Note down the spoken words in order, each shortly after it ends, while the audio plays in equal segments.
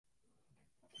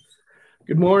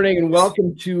Good morning and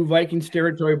welcome to Vikings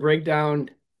Territory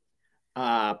Breakdown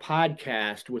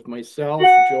podcast with myself,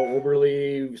 Joe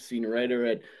Oberle, senior writer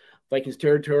at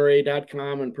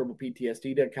VikingsTerritory.com and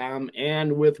PurplePTSD.com,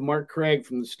 and with Mark Craig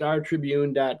from the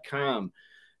StarTribune.com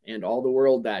and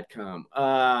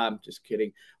AllTheWorld.com. Just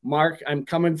kidding, Mark. I'm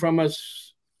coming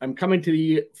to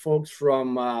you folks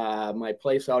from my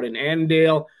place out in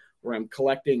Annandale, where I'm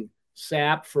collecting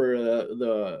sap for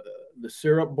the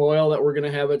syrup boil that we're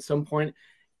going to have at some point,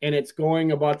 and it's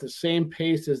going about the same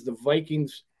pace as the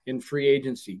Vikings in free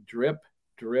agency. Drip,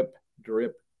 drip,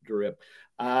 drip, drip.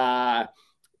 They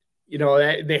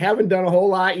haven't done a whole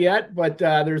lot yet, but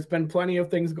there's been plenty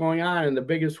of things going on, and the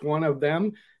biggest one of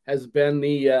them has been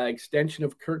the extension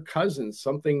of Kirk Cousins,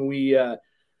 something we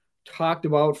talked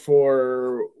about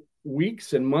for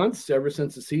weeks and months ever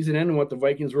since the season ended and what the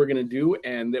Vikings were going to do,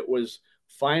 and it was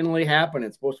finally happened.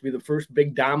 It's supposed to be the first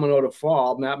big domino to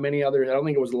fall. Not many others. I don't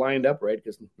think it was lined up right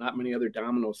because not many other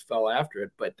dominoes fell after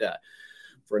it, but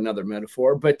for another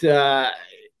metaphor. But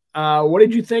what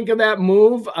did you think of that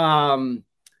move? I'm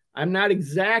not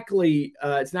exactly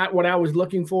it's not what I was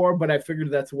looking for, but I figured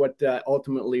that's what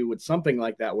ultimately something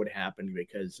like that would happen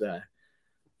because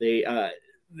they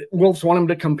Wolves want him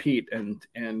to compete, and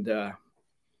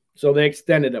so they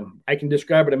extended him. I can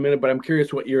describe it in a minute, but I'm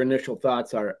curious what your initial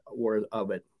thoughts were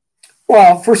of it.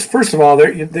 Well, first of all,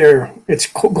 it's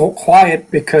quiet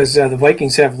because the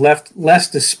Vikings have less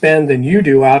to spend than you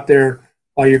do out there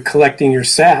while you're collecting your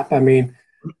sap. I mean,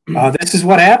 this is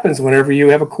what happens whenever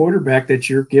you have a quarterback that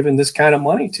you're giving this kind of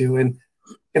money to. And,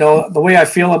 the way I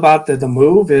feel about the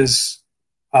move is,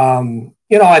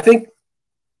 I think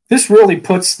this really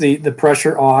puts the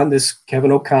pressure on this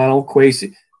Kevin O'Connell,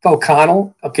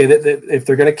 okay, if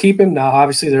they're going to keep him now,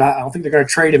 obviously I don't think they're going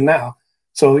to trade him now.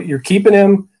 So you're keeping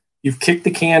him. You've kicked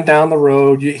the can down the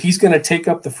road. He's going to take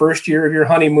up the first year of your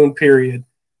honeymoon period.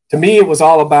 To me, it was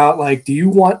all about, do you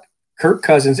want Kirk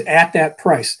Cousins at that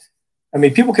price? I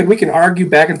mean, we can argue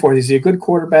back and forth. Is he a good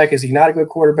quarterback? Is he not a good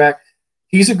quarterback?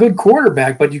 He's a good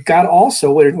quarterback, but you've got to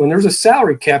also, when there's a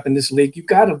salary cap in this league, you've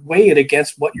got to weigh it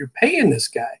against what you're paying this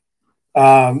guy.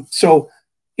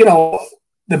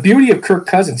 The beauty of Kirk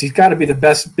Cousins, he's got to be the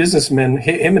best businessman.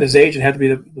 Him and his agent had to be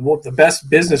the best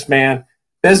business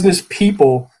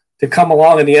people to come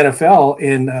along in the NFL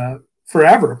in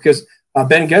forever. Because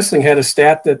Ben Gessling had a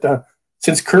stat that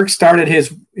since Kirk started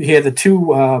he had the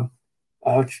two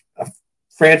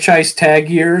franchise tag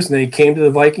years, and then he came to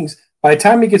the Vikings. By the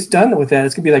time he gets done with that,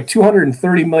 it's going to be like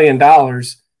 $230 million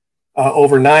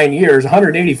over 9 years,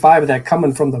 185 of that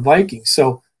coming from the Vikings.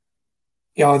 So,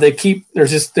 there's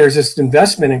this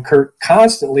investment in Kirk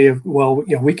constantly of,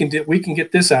 we can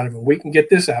get this out of him. We can get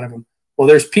this out of him. Well,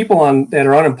 there's people that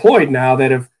are unemployed now that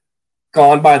have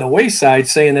gone by the wayside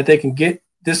saying that they can get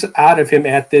this out of him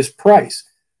at this price.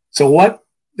 So what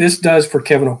this does for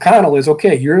Kevin O'Connell is,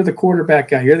 okay, you're the quarterback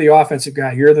guy. You're the offensive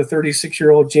guy. You're the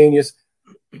 36-year-old genius.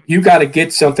 You got to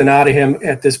get something out of him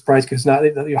at this price because now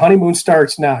your honeymoon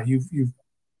starts now. You've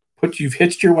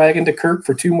hitched your wagon to Kirk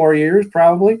for 2 more years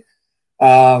probably.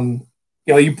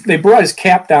 They brought his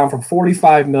cap down from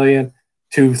 $45 million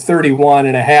to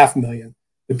 $31.5 million.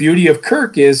 The beauty of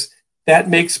Kirk is that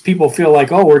makes people feel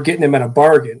like, we're getting him at a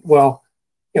bargain. Well,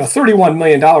 $31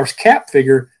 million cap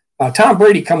figure. Tom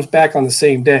Brady comes back on the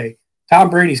same day. Tom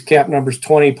Brady's cap number is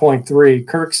 20.3.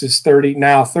 Kirk's is 30.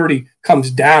 Now 30 comes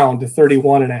down to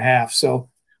 31.5. So,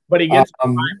 but he gets a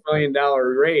 $5 million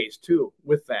raise too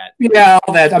with that. Yeah,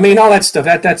 all that stuff.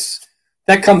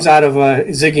 That comes out of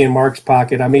Ziggy and Mark's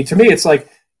pocket. I mean, to me, it's like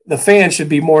the fans should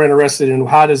be more interested in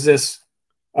how does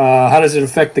it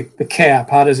affect the cap?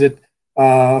 How does it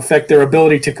affect their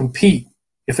ability to compete?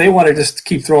 If they want to just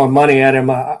keep throwing money at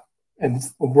him and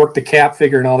work the cap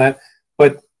figure and all that.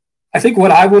 But I think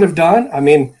what I would have done,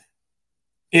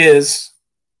 is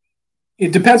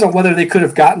it depends on whether they could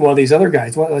have gotten one of these other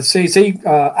guys. Well, let's say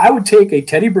I would take a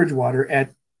Teddy Bridgewater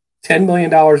at $10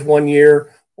 million 1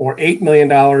 year or $8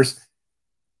 million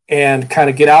and kind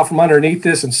of get out from underneath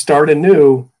this and start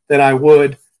anew than I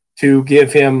would to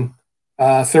give him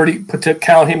to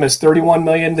count him as $31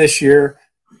 million this year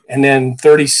and then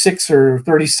 $36 or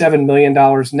 $37 million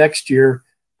next year.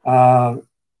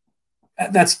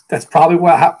 That's probably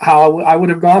how I would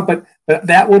have gone, but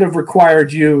that would have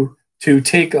required you to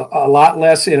take a lot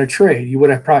less in a trade. You would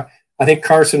have I think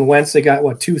Carson Wentz, they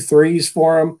got 2 threes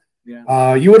for him.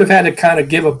 Yeah. You would have had to kind of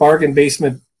give a bargain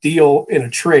basement deal in a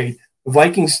trade. The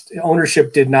Vikings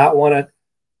ownership did not want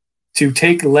to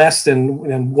take less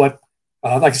than what,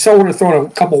 like if someone would have thrown a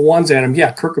couple ones at him,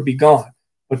 Kirk would be gone.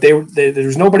 But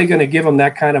there's nobody going to give him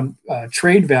that kind of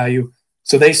trade value.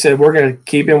 So they said, we're going to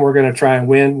keep him. We're going to try and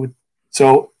win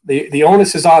So the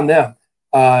onus is on them.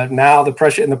 Now the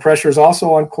pressure is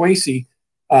also on Kwesi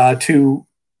to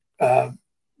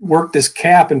work this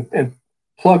cap and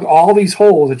plug all these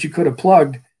holes that you could have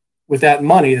plugged with that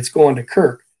money that's going to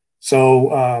Kirk.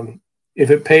 So if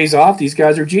it pays off, these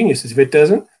guys are geniuses. If it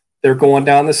doesn't, they're going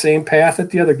down the same path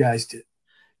that the other guys did.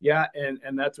 Yeah,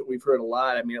 and that's what we've heard a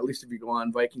lot. I mean, at least if you go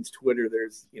on Vikings Twitter,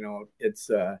 there's,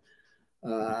 it's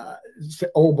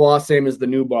old boss, same as the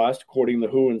new boss, according to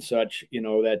Who and such,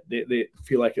 that they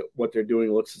feel like what they're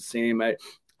doing looks the same.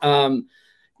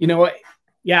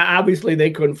 Yeah, obviously they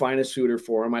couldn't find a suitor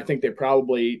for him. I think they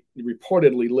probably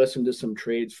reportedly listened to some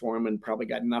trades for him and probably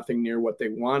got nothing near what they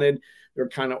wanted. They're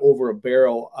kind of over a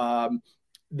barrel. For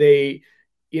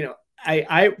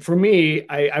me,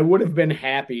 I would have been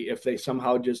happy if they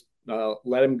somehow just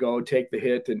let him go, take the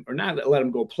hit, or not let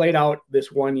him go, played out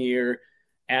this 1 year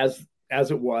as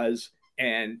it was,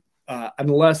 and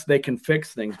unless they can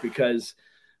fix things, because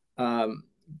to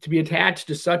be attached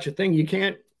to such a thing, you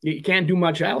can't do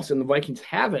much else, and the Vikings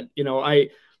haven't.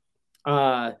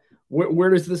 Where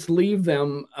does this leave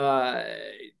them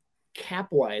cap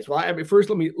wise? Well, I mean, first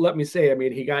let me say, I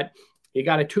mean, he got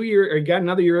a 2 year, or he got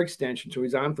another year extension, so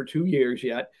he's on for 2 years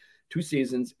yet, 2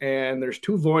 seasons, and there's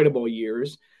 2 voidable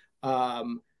years.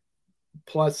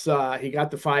 Plus, he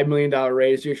got the $5 million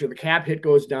raise this year. The cap hit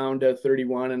goes down to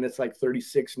 31, and it's like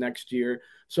 36 next year.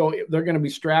 So they're going to be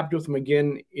strapped with him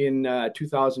again in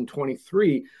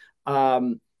 2023.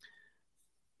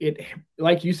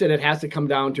 Like you said, it has to come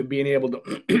down to being able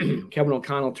to Kevin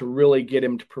O'Connell to really get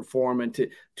him to perform and to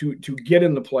get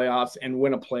in the playoffs and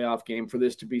win a playoff game for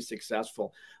this to be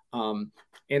successful.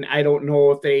 And I don't know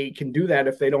if they can do that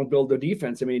if they don't build the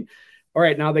defense. I mean, all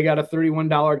right, now they got a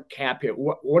 $31 cap hit.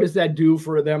 What does that do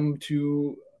for them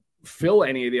to fill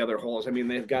any of the other holes? I mean,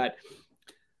 they've got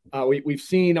we've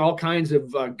seen all kinds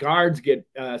of guards get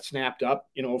snapped up,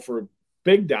 for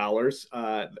big dollars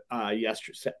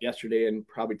yesterday and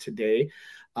probably today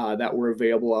that were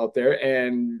available out there.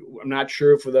 And I'm not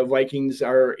sure if the Vikings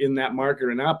are in that market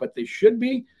or not, but they should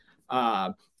be.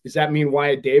 Does that mean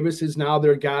Wyatt Davis is now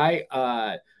their guy?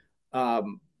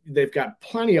 They've got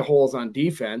plenty of holes on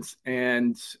defense.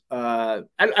 And I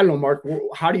don't know, Mark,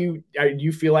 how do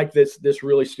you feel like this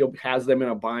really still has them in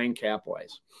a bind cap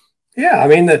wise? Yeah, I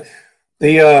mean,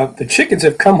 the chickens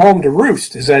have come home to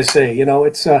roost, as I say.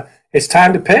 It's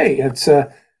time to pay. It's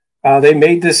they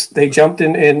made this. They jumped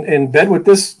in bed with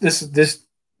this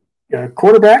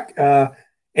quarterback,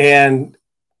 and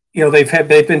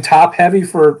they've been top heavy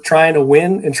for trying to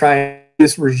win and try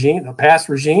this regime, the past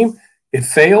regime. It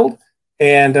failed,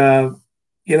 and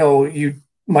you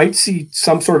might see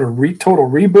some sort of total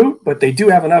reboot, but they do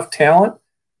have enough talent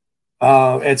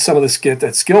at some of the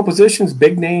skill positions,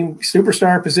 big name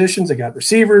superstar positions. They got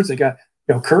receivers. They got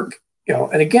Kirk.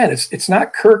 And again, it's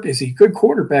not Kirk. Is he a good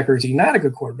quarterback or is he not a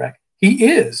good quarterback? He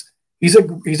is. He's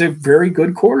a very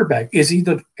good quarterback. Is he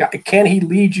the guy? Can he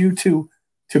lead you to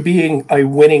being a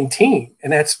winning team?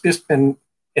 And that's just been.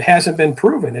 It hasn't been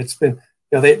proven. It's been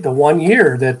the 1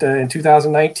 year that in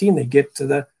 2019 they get to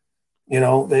the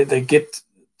they get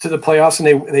to the playoffs, and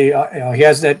he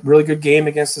has that really good game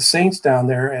against the Saints down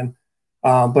there, and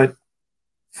but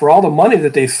for all the money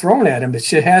that they've thrown at him, it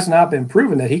has not been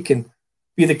proven that he can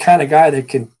be the kind of guy that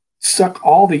can suck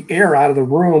all the air out of the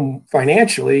room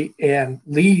financially and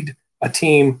lead a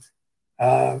team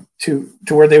to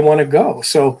where they want to go.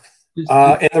 So,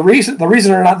 and the reason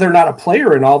they're not a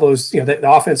player in all those, the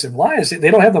offensive line is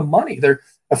they don't have the money. They're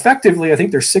effectively, I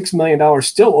think they're $6 million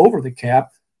still over the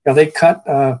cap. They cut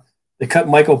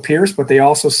Michael Pierce, but they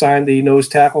also signed the nose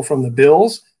tackle from the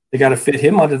Bills. They got to fit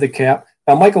him under the cap.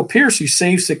 Now, Michael Pierce, you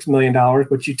save $6 million,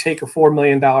 but you take a $4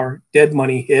 million dead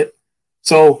money hit.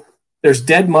 So there's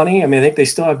dead money. I mean, I think they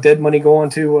still have dead money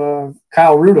going to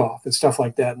Kyle Rudolph and stuff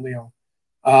like that.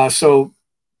 So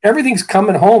everything's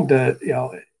coming home to,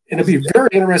 and it'll be very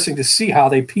interesting to see how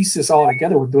they piece this all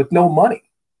together with no money.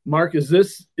 Mark, is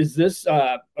this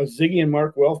a Ziggy and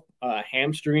Mark Wilf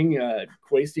hamstring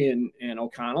Kwesi and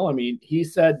O'Connell? I mean, he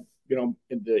said, in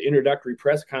the introductory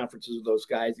press conferences of those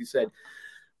guys, he said,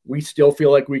 we still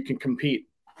feel like we can compete.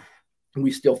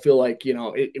 We still feel like, we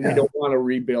don't want to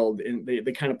rebuild. And they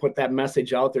kind of put that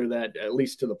message out there that, at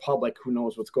least to the public, who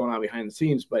knows what's going on behind the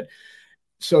scenes. But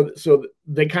so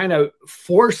they kind of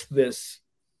forced this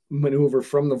maneuver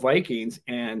from the Vikings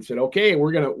and said, okay,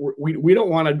 we don't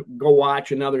want to go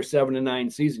watch another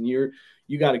 7-9 season. You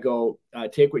got to go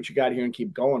take what you got here and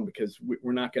keep going, because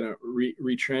we're not going to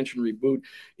retrench and reboot.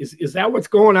 Is that what's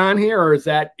going on here, or is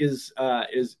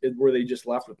were they just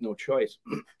left with no choice?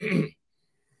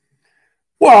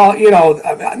 Well,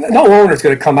 no owner's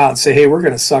going to come out and say, hey, we're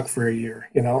going to suck for a year.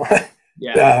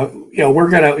 Yeah. We're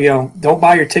gonna, don't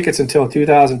buy your tickets until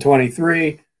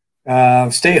 2023.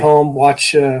 Stay home,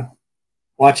 watch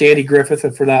Andy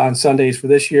Griffith for that on Sundays for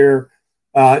this year.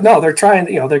 No, they're trying.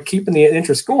 They're keeping the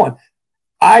interest going.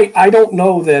 I don't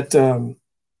know that.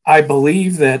 I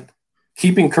believe that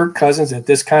keeping Kirk Cousins at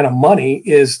this kind of money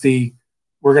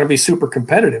we're going to be super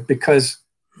competitive because,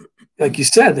 like you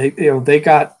said, they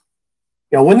got,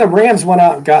 when the Rams went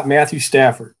out and got Matthew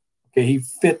Stafford, okay, he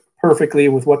fit perfectly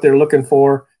with what they're looking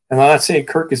for. And I'm not saying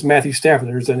Kirk is Matthew Stafford.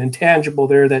 There's an intangible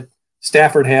there that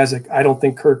Stafford has that I don't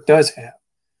think Kirk does have.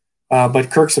 But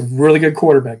Kirk's a really good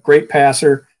quarterback, great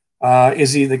passer.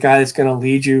 Is he the guy that's going to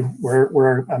lead you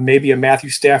where maybe a Matthew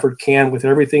Stafford can with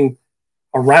everything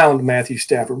around Matthew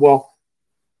Stafford? Well,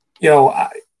 to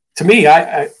me,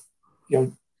 I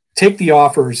take the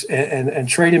offers and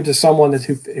trade him to someone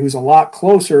who's a lot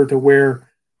closer to where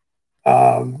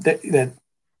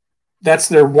that's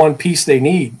their one piece they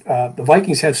need. The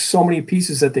Vikings have so many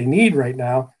pieces that they need right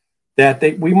now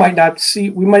that we might not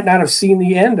have seen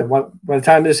the end of by the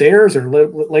time this airs or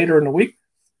later in the week.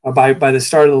 By the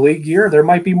start of the league year, there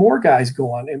might be more guys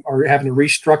going or having to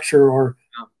restructure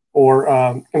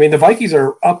the Vikings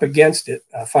are up against it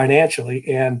financially,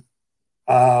 and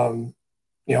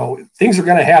things are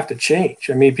going to have to change.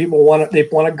 I mean, people want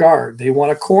a guard, they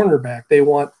want a cornerback, they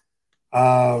want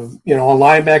a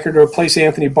linebacker to replace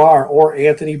Anthony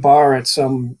Barr at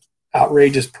some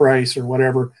outrageous price or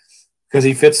whatever because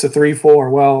he fits the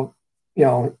 3-4. Well,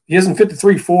 he doesn't fit the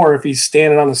 3-4 if he's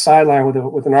standing on the sideline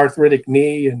with an arthritic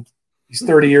knee and he's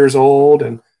 30 years old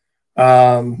and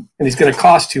he's going to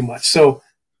cost too much. So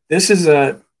this is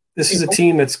a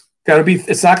team that's got to be.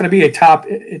 It's not going to be a top.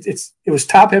 It was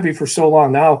top heavy for so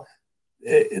long. Now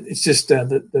it's just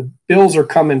the bills are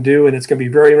coming due, and it's going to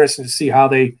be very interesting to see how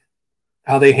they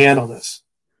handle this.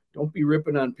 Don't be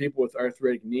ripping on people with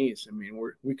arthritic knees. I mean,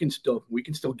 we can still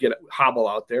get a hobble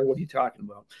out there. What are you talking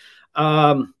about?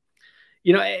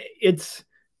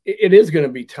 It is going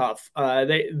to be tough. I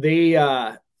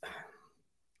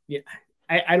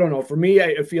don't know. For me,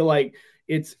 I feel like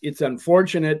it's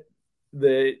unfortunate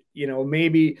that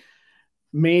maybe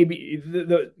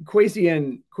the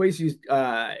Kwesi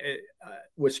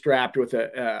was strapped with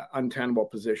a untenable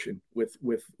position with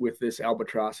this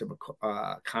albatross of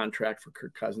a contract for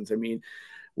Kirk Cousins. I mean,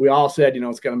 we all said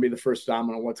it's going to be the first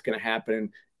domino. What's going to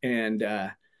happen, and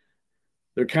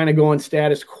they're kind of going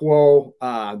status quo.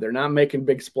 They're not making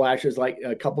big splashes. Like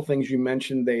a couple things you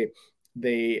mentioned,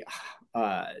 they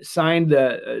signed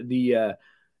the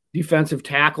defensive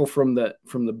tackle from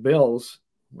the Bills.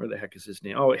 Where the heck is his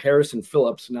name? Oh, Harrison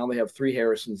Phillips. Now they have 3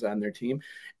 Harrisons on their team,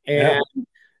 and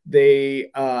they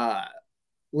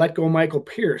let go Michael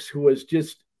Pierce, who was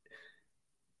just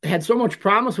had so much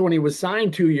promise when he was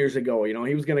signed 2 years ago.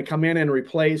 He was going to come in and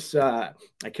replace. I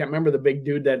can't remember the big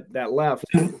dude that left.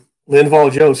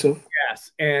 Linval Joseph.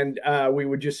 Yes, and we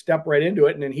would just step right into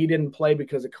it. And then he didn't play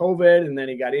because of COVID, and then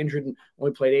he got injured and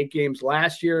only played 8 games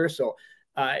last year. So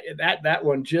that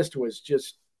one was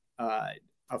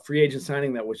a free agent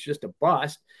signing that was just a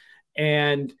bust.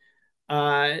 And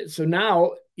so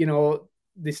now,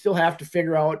 they still have to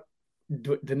figure out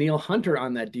Danielle Hunter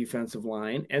on that defensive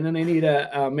line, and then they need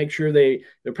to make sure they're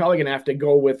probably going to have to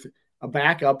go with a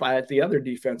backup at the other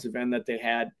defensive end that they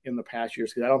had in the past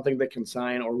years, because I don't think they can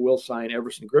sign or will sign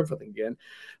Everson Griffith again.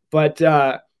 But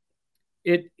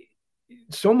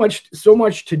so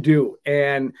much to do,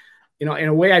 and in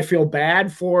a way, I feel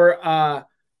bad for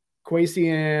Kwesi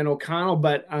and O'Connell,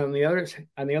 but on the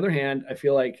other hand, I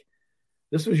feel like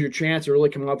this was your chance to really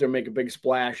come out there and make a big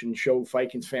splash and show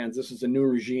Vikings fans this is a new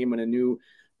regime and a new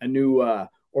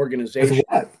organization.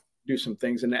 Do some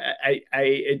things, and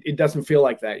it doesn't feel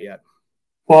like that yet.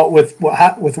 Well, with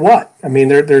what? I mean,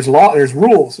 there's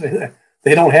rules.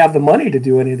 They don't have the money to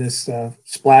do any of this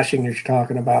splashing that you're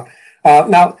talking about.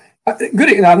 Now,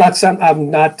 good. I'm not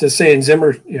saying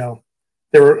Zimmer.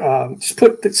 There were just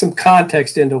put some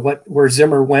context into where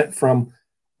Zimmer went from.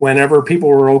 Whenever people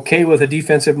were okay with a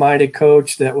defensive-minded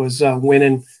coach that was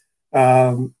winning,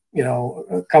 a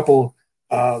couple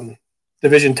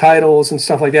division titles and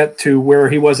stuff like that, to where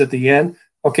he was at the end.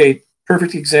 Okay,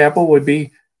 perfect example would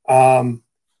be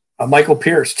Michael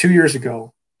Pierce 2 years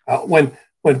ago. When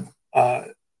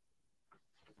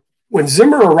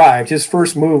Zimmer arrived, his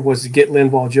first move was to get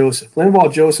Linval Joseph.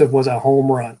 Linval Joseph was a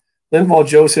home run. Linval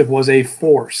Joseph was a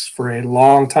force for a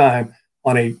long time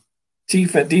on a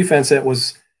defense that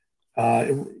was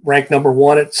ranked number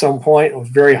 1 at some point. It was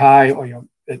very high.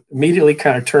 It immediately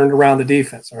kind of turned around the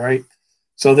defense. All right.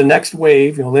 So the next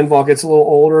wave, Linval gets a little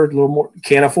older, a little more,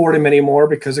 can't afford him anymore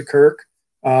because of Kirk,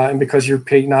 and because you're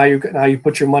paid now. You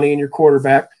put your money in your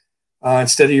quarterback.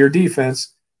 instead of your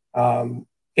defense.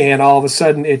 And all of a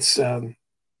sudden, it's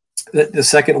the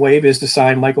second wave is to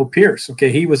sign Michael Pierce.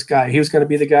 Okay, he was going to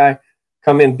be the guy,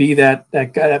 come in, be that guy,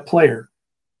 that player.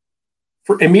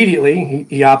 For immediately,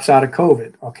 he opts out of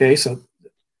COVID. Okay, so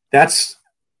that's,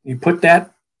 you put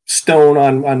that stone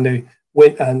on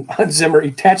Zimmer,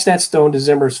 attach that stone to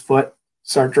Zimmer's foot,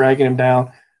 start dragging him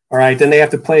down. All right, then they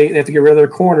have to get rid of their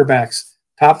cornerbacks.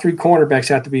 Top 3 cornerbacks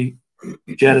have to be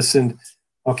jettisoned.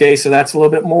 Okay, so that's a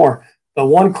little bit more. The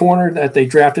one corner that they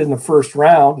drafted in the first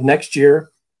round next year,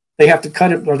 they have to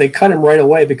cut him, or they cut him right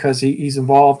away because he's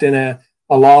involved in a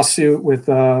lawsuit with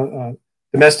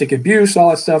domestic abuse, all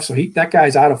that stuff. So that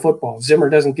guy's out of football. Zimmer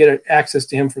doesn't get access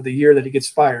to him for the year that he gets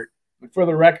fired. For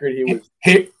the record,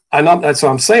 I know, that's what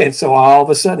I'm saying. So all of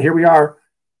a sudden, here we are,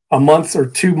 a month or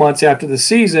 2 months after the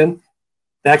season,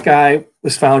 that guy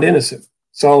was found innocent.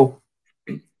 So,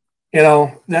 these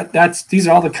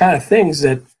are all the kind of things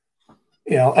that,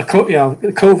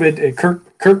 COVID.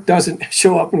 Kirk doesn't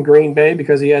show up in Green Bay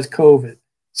because he has COVID.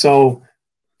 So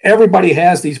everybody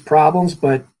has these problems,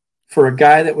 but for a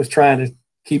guy that was trying to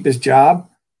keep his job,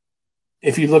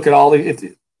 if you look at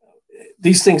if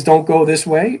these things don't go this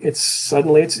way, it's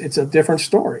a different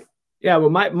story. Yeah, well,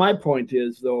 my point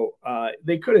is, though,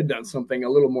 they could have done something a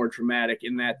little more dramatic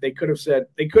in that they could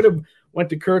have went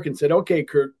to Kirk and said, okay,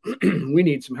 Kirk, we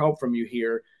need some help from you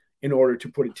here in order to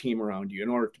put a team around you, in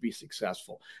order to be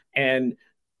successful. And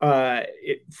I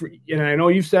know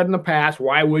you've said in the past,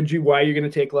 why are you going to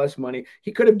take less money?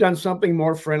 He could have done something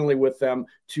more friendly with them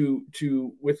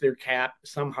with their cap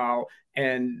somehow,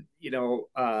 and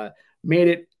made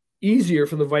it easier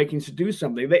for the Vikings to do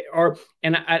something.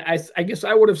 I guess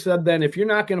I would have said then, if you're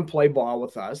not going to play ball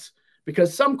with us,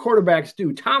 because some quarterbacks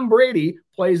do. Tom Brady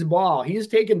plays ball. He's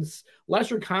taken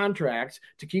lesser contracts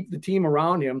to keep the team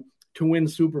around him to win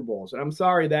Super Bowls. And I'm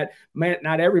sorry that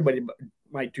not everybody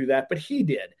might do that, but he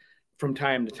did from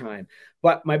time to time.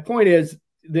 But my point is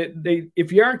that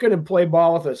if you aren't going to play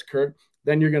ball with us, Kirk,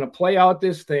 then you're going to play out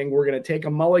this thing. We're going to take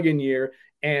a mulligan year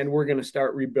and we're going to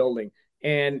start rebuilding.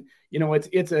 And,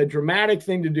 it's a dramatic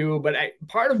thing to do, but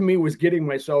part of me was getting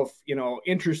myself,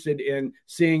 interested in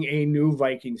seeing a new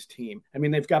Vikings team. I mean,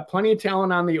 they've got plenty of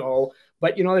talent on the O,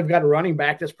 but, they've got a running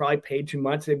back that's probably paid too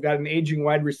much. They've got an aging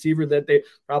wide receiver that they're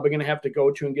probably going to have to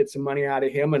go to and get some money out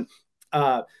of him. And,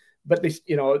 but they,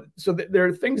 so there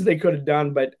are things they could have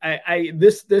done, but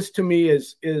this to me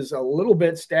is a little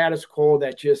bit status quo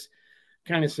that just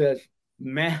kind of says,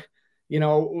 meh.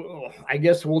 I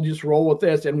guess we'll just roll with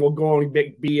this and we'll go and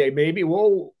maybe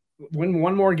we'll win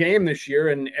one more game this year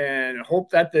and hope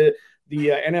that the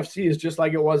NFC is just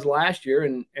like it was last year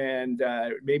and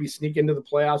maybe sneak into the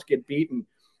playoffs, get beaten,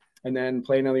 and then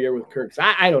play another year with Kirk.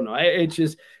 I don't know. It's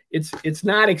just it's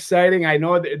not exciting. I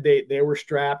know that they were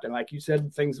strapped, and like you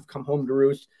said, things have come home to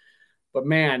roost. But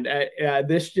man,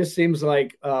 this just seems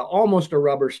like almost a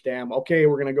rubber stamp. Okay,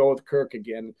 we're going to go with Kirk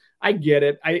again. I get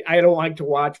it. I don't like to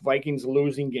watch Vikings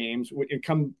losing games. It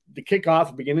come the kickoff at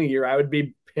the beginning of the year, I would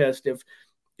be pissed if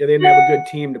they didn't have a good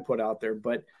team to put out there.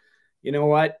 But you know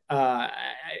what? I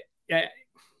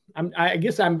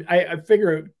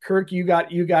figure Kirk, you got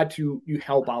to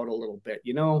help out a little bit,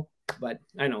 But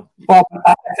I know. Well,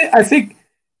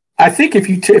 I think if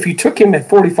you took him at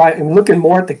 45 and looking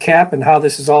more at the cap and how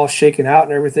this is all shaken out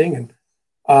and everything, and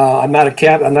I'm not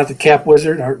the cap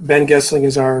wizard. Ben Gessling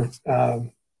is our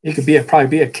he could probably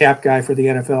be a cap guy for the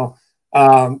NFL.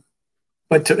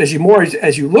 But as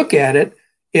you look at it,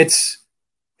 it's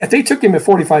if they took him at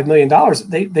 $45 million,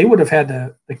 they would have had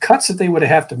the cuts that they would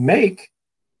have to make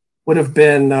would have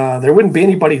been there wouldn't be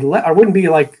anybody left. Or wouldn't be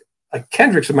like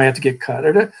Kendricks might have to get cut.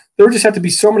 Or there would just have to be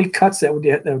so many cuts that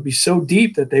would be so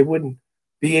deep that they wouldn't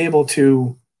be able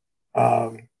to,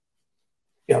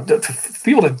 to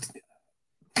field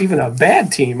even a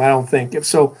bad team. I don't think. If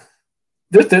so,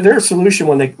 their solution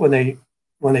when they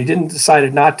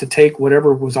decided not to take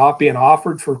whatever was being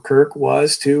offered for Kirk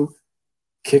was to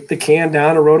kick the can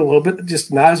down the road a little bit,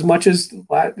 just not as much as.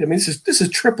 I mean, this is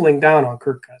tripling down on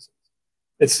Kirk Cousins.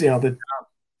 It's the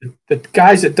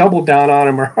guys that double down on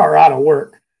him are out of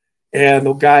work, and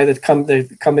the guy that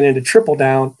coming in to triple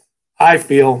down, I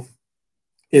feel,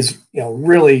 is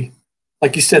really,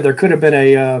 like you said, there could have been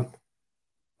a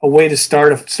way to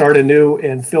start anew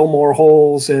and fill more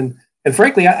holes, and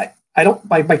frankly, I don't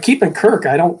by keeping Kirk,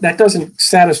 that doesn't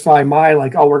satisfy my we're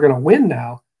going to win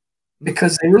now,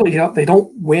 because they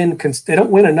don't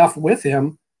win enough with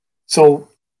him, so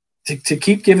to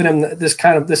keep giving him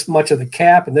this much of the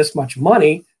cap and this much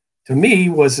money, to me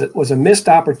was a missed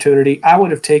opportunity. I would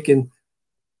have taken,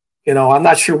 I'm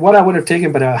not sure what I would have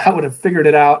taken, but I would have figured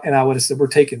it out, and I would have said, we're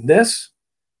taking this,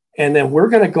 and then we're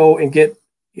going to go and get,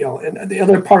 and the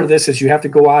other part of this is you have to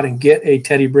go out and get a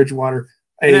Teddy Bridgewater,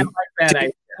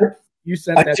 you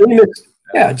sent that.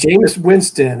 Jameis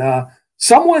Winston,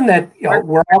 someone that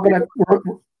we're all going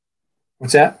to.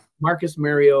 What's that? Marcus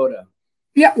Mariota.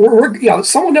 Yeah, we're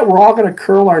someone that we're all going to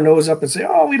curl our nose up and say,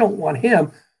 oh, we don't want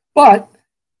him, but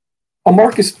a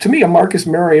Marcus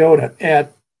Mariota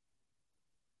at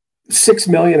 $6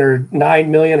 million or $9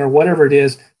 million or whatever it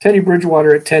is, Teddy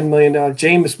Bridgewater at $10 million,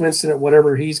 Jameis Winston at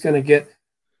whatever he's going to get,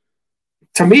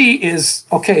 to me is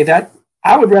okay. That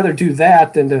I would rather do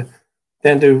that than to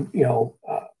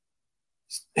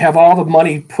have all the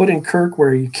money put in Kirk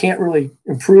where you can't really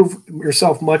improve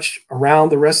yourself much around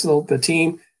the rest of the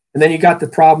team, and then you got the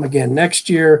problem again next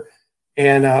year,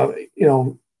 and I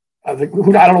don't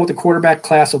know what the quarterback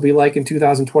class will be like in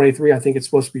 2023. I think it's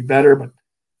supposed to be better, but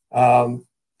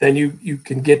then you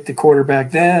can get the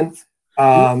quarterback then.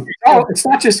 It's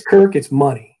not just Kirk, it's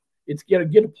money. It's get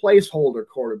a placeholder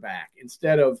quarterback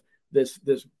instead of this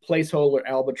placeholder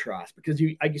albatross, because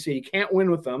like you say, you can't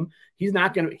win with him. He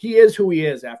is who he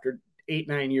is after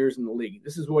 8-9 years in the league.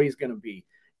 This is what he's going to be.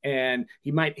 And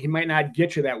he might not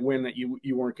get you that win that you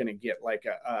weren't going to get, like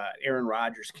Aaron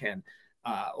Rodgers can,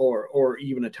 or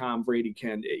even a Tom Brady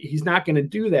can. He's not going to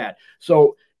do that.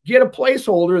 So get a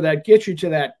placeholder that gets you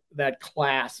to that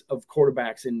class of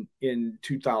quarterbacks in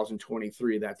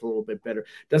 2023. That's a little bit better.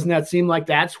 Doesn't that seem like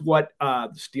that's what the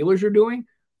Steelers are doing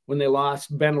when they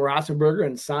lost Ben Roethlisberger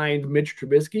and signed Mitch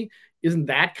Trubisky? Isn't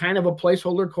that kind of a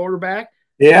placeholder quarterback?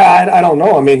 Yeah, I don't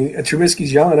know. I mean,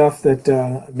 Trubisky's young enough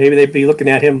that maybe they'd be looking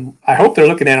at him. I hope they're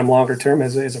looking at him longer term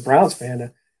as a Browns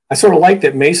fan. I sort of like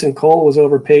that Mason Cole was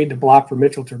overpaid to block for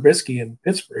Mitchell Trubisky in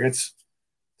Pittsburgh. It's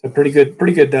a pretty good.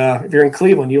 If you're in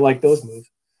Cleveland, you like those moves.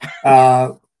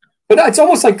 But it's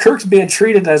almost like Kirk's being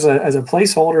treated as a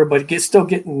placeholder, but still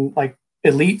getting like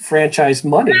elite franchise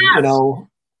money. Yes.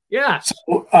 Yeah.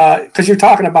 So, because you're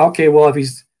talking about, okay, well, if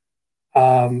he's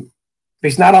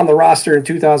not on the roster in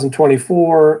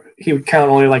 2024, he would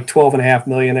count only like $12.5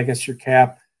 million against your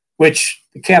cap, which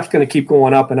the cap's going to keep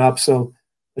going up and up. So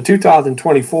the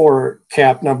 2024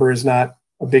 cap number is not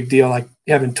a big deal. Like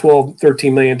having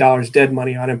 $13 million dead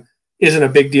money on him isn't a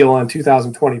big deal on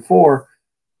 2024.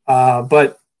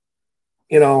 But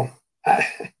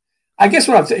I guess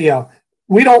what I'm saying,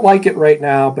 we don't like it right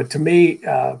now, but to me,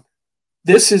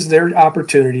 this is their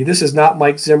opportunity. This is not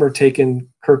Mike Zimmer taking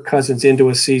Kirk Cousins into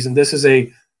a season. This is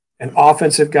an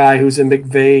offensive guy who's a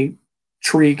McVay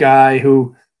tree guy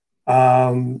who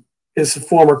is a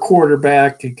former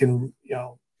quarterback. He can,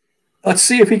 let's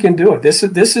see if he can do it. This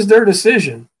is their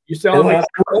decision. You selling me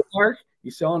some hope, Mark? You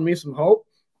selling me some hope?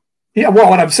 Yeah, well,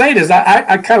 what I'm saying is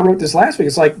I kind of wrote this last week.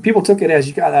 It's like people took it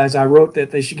as I wrote that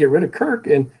they should get rid of Kirk,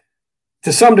 and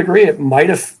to some degree it might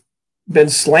have been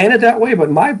slanted that way, but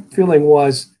my feeling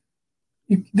was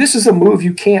this is a move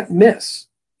you can't miss.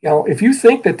 If you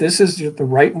think that this is the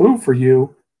right move for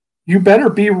you, you better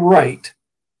be right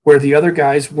where the other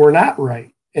guys were not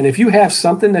right. And if you have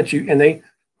something that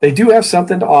they do have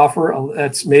something to offer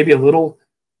that's maybe a little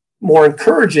more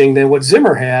encouraging than what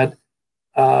Zimmer had,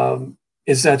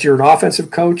 is that you're an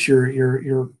offensive coach.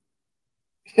 You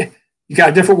got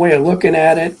a different way of looking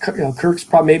at it. Kirk's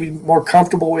probably maybe more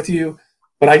comfortable with you,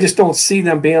 but I just don't see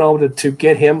them being able to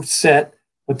get him set,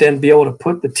 but then be able to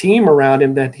put the team around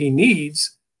him that he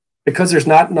needs, because there's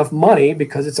not enough money,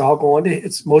 because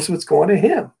most of it's going to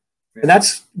him. And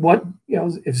that's what,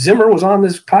 if Zimmer was on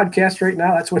this podcast right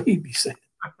now, that's what he'd be saying,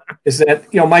 is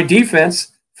that, my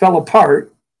defense fell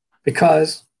apart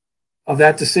because of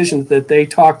that decision that they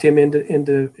talked him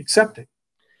into accepting.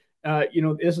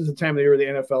 This is the time of the year the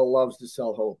NFL loves to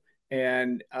sell hope.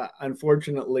 And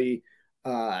unfortunately,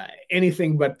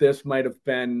 anything but this might have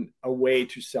been a way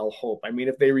to sell hope. I mean,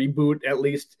 if they reboot, at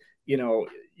least,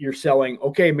 you're selling,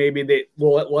 okay, maybe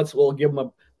we'll give them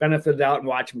a benefit of the doubt and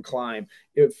watch them climb.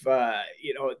 If, the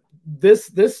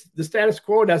status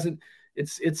quo doesn't,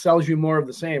 it sells you more of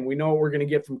the same. We know what we're going to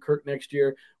get from Kirk next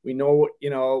year. We know,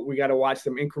 we got to watch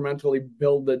them incrementally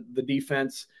build the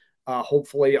defense,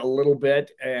 hopefully a little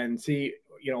bit, and see,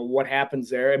 what happens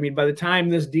there. I mean, by the time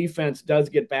this defense does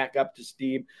get back up to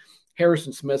speed,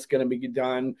 Harrison Smith's going to be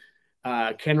done.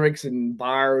 Kendricks and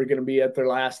Barr are going to be at their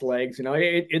last legs.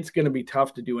 It's going to be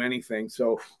tough to do anything.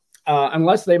 So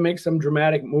unless they make some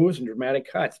dramatic moves and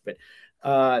dramatic cuts, but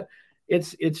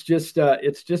it's just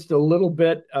a little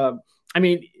bit. I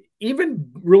mean,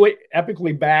 even really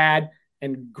epically bad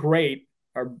and great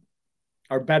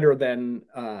are better than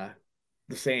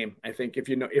the same. I think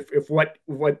if what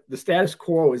the status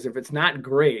quo is, if it's not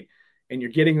great and you're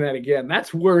getting that again,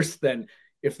 that's worse than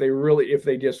if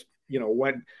they just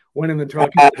went in the truck.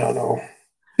 I don't know.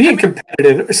 being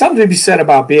competitive. Something to be said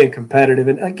about being competitive.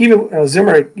 And like even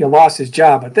Zimmer, lost his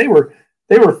job, but they were.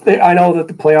 I know that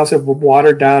the playoffs have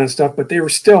watered down and stuff, but they were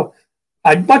still.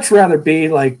 I'd much rather be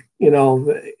like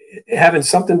having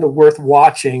something worth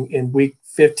watching in week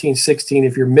 15, 16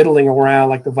 if you're middling around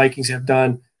like the Vikings have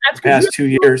done the past 2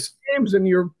 years. Games and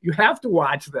you have to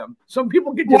watch them. Some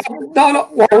people get just no.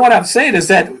 Well, what I'm saying is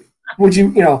that would you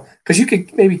because you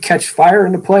could maybe catch fire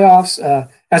in the playoffs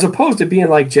as opposed to being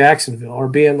like Jacksonville or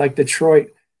being like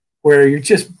Detroit where you're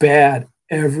just bad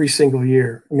every single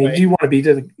year. I mean, right. Do you want to be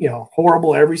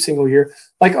horrible every single year?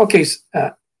 Like, okay,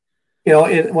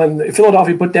 when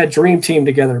Philadelphia put that dream team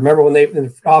together, remember when they in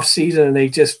the off season and they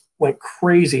just went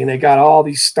crazy and they got all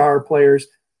these star players.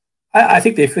 I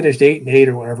think they finished 8-8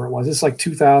 or whatever it was. It's like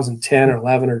 2010 or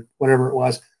 11 or whatever it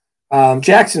was.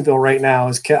 Jacksonville right now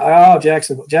is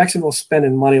Jacksonville's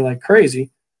spending money like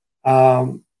crazy.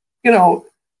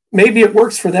 Maybe it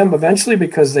works for them eventually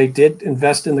because they did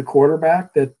invest in the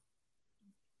quarterback that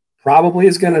probably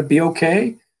is going to be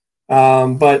okay.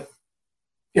 But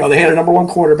they had a number one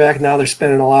quarterback. Now they're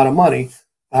spending a lot of money.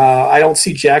 I don't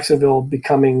see Jacksonville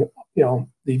becoming,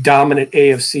 the dominant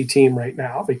AFC team right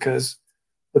now because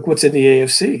look what's in the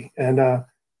AFC. And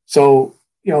so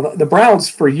the Browns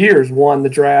for years won the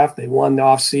draft. They won the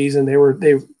offseason.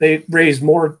 They raised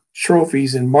more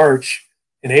trophies in March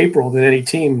and April than any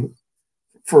team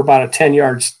for about a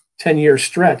 10-year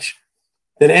stretch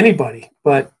than anybody.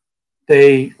 But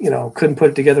they, couldn't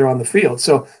put it together on the field.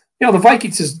 So, the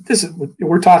Vikings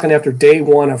we're talking after day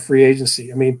one of free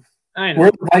agency. I mean,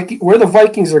 where the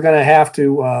Vikings are going to have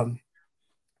to,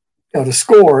 to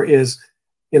score is,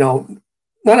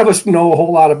 none of us know a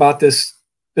whole lot about this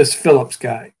Phillips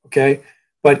guy. Okay.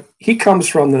 But he comes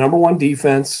from the number one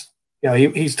defense.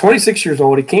 He's 26 years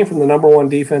old. He came from the number one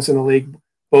defense in the league,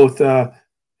 both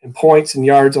in points and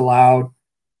yards allowed.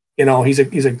 He's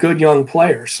a good young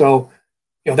player. So,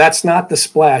 that's not the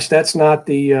splash. That's not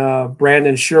the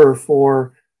Brandon Scherf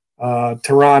or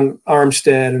Teron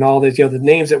Armstead and all these, the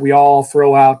names that we all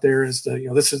throw out there is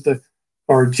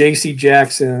or J.C.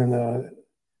 Jackson.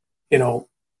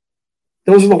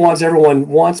 Those are the ones everyone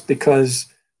wants because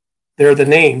they're the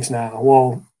names now.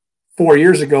 Well, 4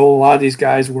 years ago, a lot of these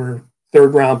guys were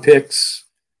third-round picks,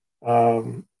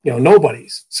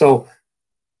 nobodies. So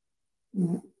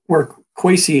where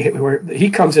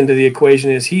he comes into the equation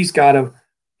is he's got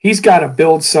to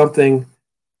build something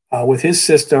with his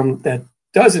system that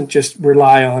doesn't just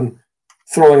rely on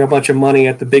throwing a bunch of money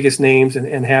at the biggest names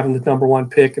and having the number one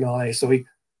pick and all that. So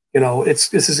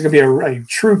this is going to be a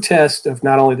true test of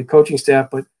not only the coaching staff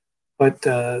but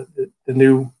the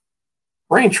new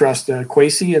brain trust,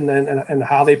 Kwesi, and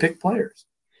how they pick players.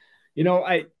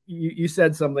 You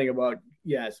said something about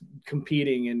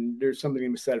competing, and there's something to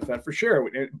be said for that for sure.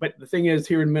 But the thing is,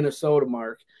 here in Minnesota,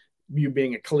 Mark, you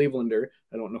being a Clevelander,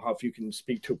 I don't know if you can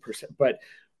speak to percent, but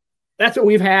that's what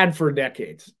we've had for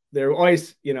decades. They're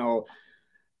always,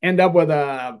 end up with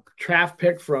a draft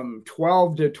pick from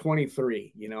 12 to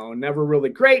 23, never really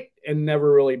great and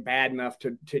never really bad enough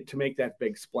to make that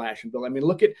big splash and build. I mean,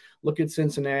 look at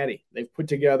Cincinnati. They've put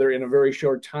together in a very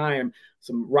short time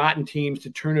some rotten teams to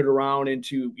turn it around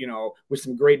into, with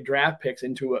some great draft picks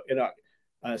into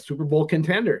a Super Bowl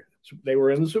contender. They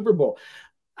were in the Super Bowl.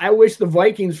 I wish the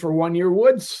Vikings for 1 year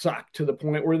would suck to the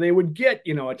point where they would get,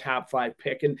 a top 5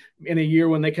 pick in a year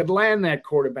when they could land that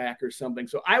quarterback or something.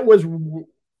 So I was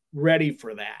ready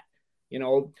for that.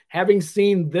 Having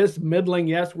seen this middling,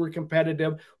 yes, we're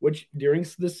competitive, which during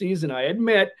the season, I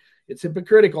admit it's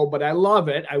hypocritical, but I love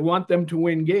it. I want them to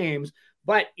win games.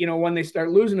 But, when they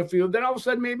start losing a few, then all of a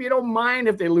sudden, maybe you don't mind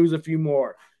if they lose a few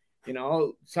more.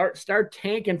 Start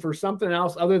tanking for something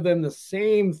else other than the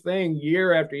same thing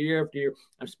year after year after year.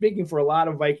 I'm speaking for a lot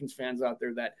of Vikings fans out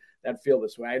there that feel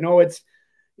this way. I know it's,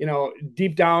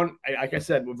 deep down, like I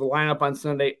said, with the lineup on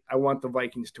Sunday, I want the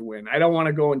Vikings to win. I don't want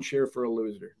to go and cheer for a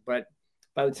loser. But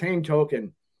by the same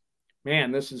token,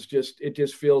 man, it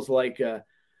just feels like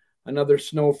another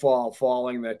snowfall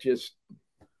falling that just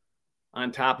on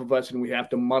top of us, and we have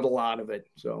to muddle out of it.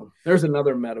 So there's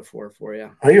another metaphor for you.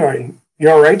 Are you all right? You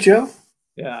all right, Joe?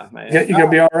 Yeah. You gonna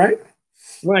be all right?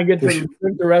 When I get to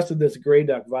drink the rest of this Grey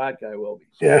Duck vodka, I will be.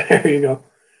 Yeah, there you go.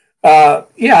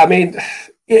 I mean,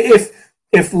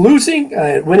 if losing,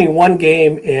 winning one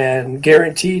game and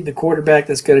guaranteed the quarterback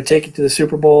that's going to take you to the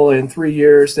Super Bowl in 3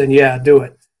 years, then do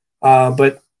it.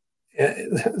 But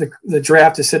the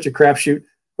draft is such a crapshoot.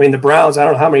 I mean, the Browns, I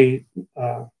don't know how many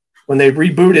when they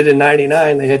rebooted in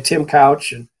 '99, they had Tim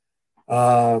Couch, and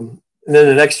then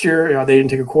the next year, they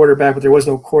didn't take a quarterback, but there was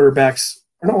no quarterbacks.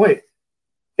 No, wait.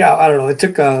 Yeah, I don't know. They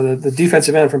took the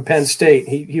defensive end from Penn State.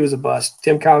 He was a bust.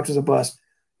 Tim Couch was a bust.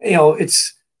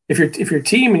 it's if your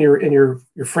team and your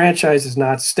franchise is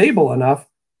not stable enough,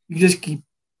 you just keep,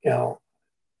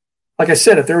 like I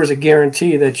said, if there was a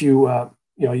guarantee that you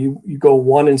go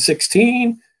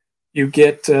 1-16, you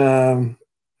get a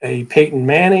Peyton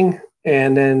Manning,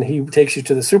 and then he takes you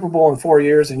to the Super Bowl in 4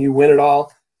 years and you win it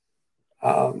all.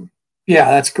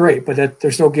 Yeah, that's great, but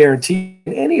there's no guarantee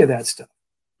in any of that stuff.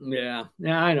 Yeah,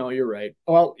 I know, you're right.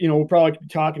 Well, we'll probably be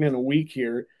talking in a week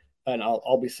here, and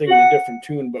I'll be singing a different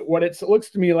tune. But what it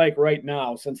looks to me like right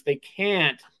now, since they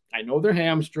can't, I know they're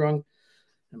hamstrung.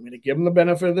 I'm going to give them the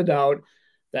benefit of the doubt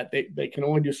that they can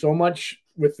only do so much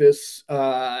with this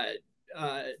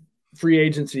free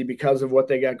agency because of what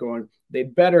they got going. They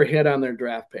better hit on their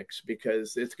draft picks,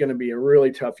 because it's going to be a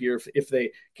really tough year if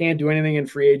they can't do anything in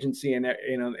free agency and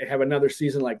have another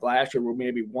season like last year where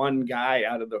maybe one guy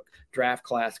out of the draft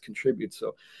class contributes.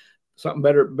 So something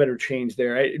better change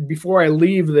there. Before I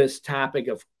leave this topic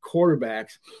of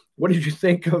quarterbacks, what did you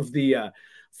think of the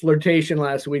flirtation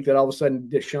last week that all of a sudden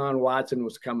Deshaun Watson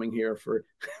was coming here for?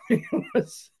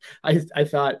 I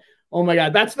thought, oh my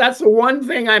God, that's the one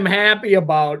thing I'm happy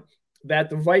about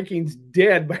that the Vikings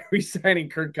did by re-signing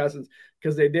Kirk Cousins,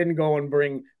 because they didn't go and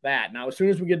bring that. Now, as soon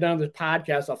as we get done with this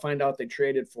podcast, I'll find out they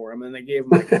traded for him, and they gave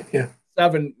him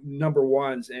 7 number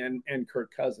ones and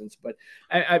Kirk Cousins. But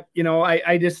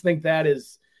I just think that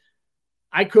is,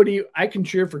 I can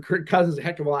cheer for Kirk Cousins a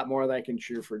heck of a lot more than I can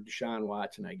cheer for Deshaun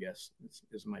Watson, I guess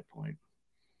is my point.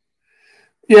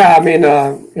 Yeah, I mean,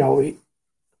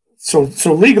 so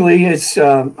legally, it's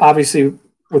obviously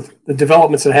with the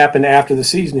developments that happened after the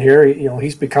season here,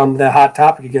 he's become the hot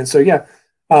topic again. So yeah,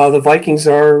 the Vikings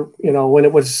are, when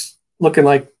it was looking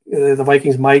like the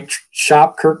Vikings might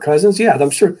shop Kirk Cousins, yeah, I'm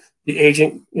sure the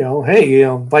agent, hey,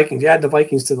 Vikings, add the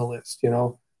Vikings to the list,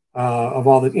 of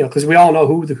all the, because we all know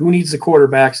who needs the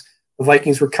quarterbacks. The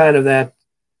Vikings were kind of that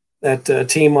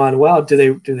team on, well, do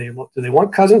they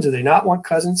want Cousins? Do they not want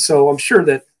Cousins? So I'm sure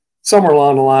that somewhere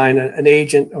along the line, an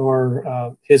agent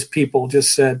or his people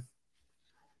just said,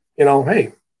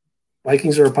 hey,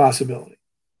 Vikings are a possibility.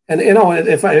 And,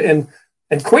 and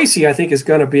Kwesi, I think, is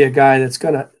going to be a guy that's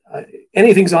going to,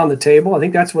 anything's on the table. I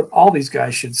think that's what all these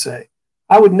guys should say.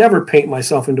 I would never paint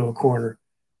myself into a corner.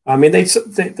 I mean,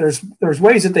 there's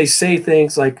ways that they say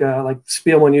things like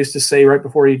Spielman used to say right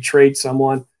before he'd trade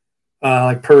someone,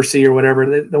 like Percy or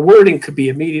whatever. The wording could be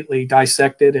immediately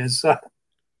dissected as,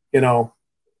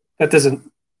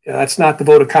 that's not the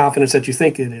vote of confidence that you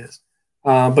think it is.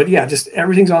 But yeah, just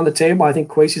everything's on the table. I think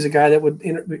Kwesi's a guy that would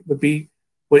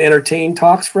entertain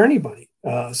talks for anybody.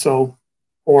 That's going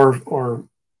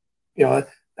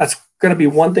to be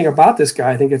one thing about this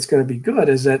guy. I think it's going to be good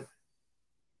is that,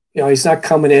 he's not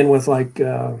coming in with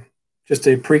just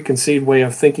a preconceived way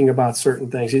of thinking about certain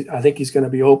things. I think he's going to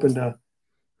be open to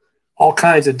all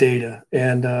kinds of data,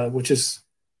 and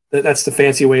that's the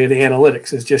fancy way of the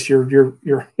analytics, is just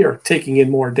you're taking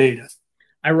in more data.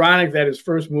 Ironic that his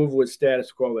first move was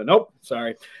status quo. Then, nope,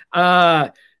 sorry.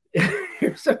 They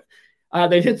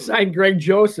did sign Greg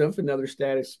Joseph, another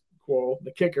status quo, the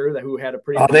kicker who had a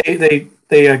pretty.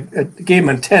 They gave him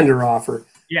a tender offer.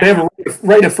 Yeah. They have a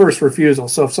right of first refusal.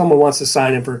 So if someone wants to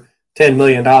sign him for $10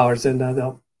 million,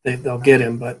 then they'll get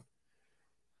him. But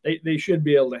they should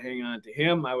be able to hang on to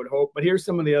him, I would hope. But here's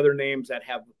some of the other names that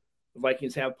the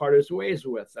Vikings have parted ways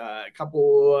with. A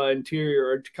couple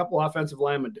offensive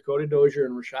linemen, Dakota Dozier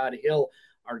and Rashad Hill,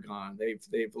 are gone.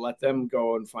 They've let them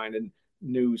go and find a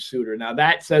new suitor. Now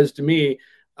that says to me,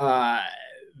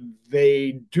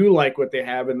 they do like what they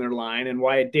have in their line, and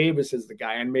Wyatt Davis is the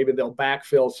guy, and maybe they'll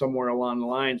backfill somewhere along the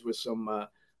lines with some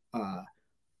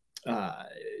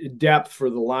depth for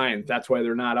the line. That's why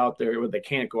they're not out there, or they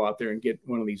can't go out there and get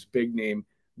one of these big name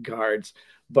guards.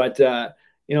 But that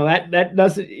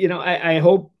doesn't, I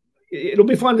hope it'll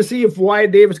be fun to see if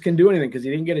Wyatt Davis can do anything, because he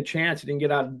didn't get a chance. He didn't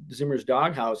get out of Zimmer's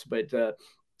doghouse, but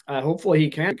hopefully he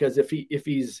can, because if he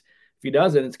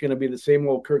doesn't, it's going to be the same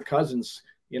old Kirk Cousins,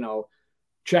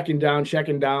 checking down,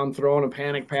 throwing a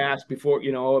panic pass before,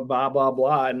 blah, blah,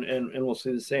 blah, and we'll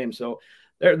see the same. So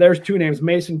there's two names.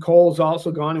 Mason Cole's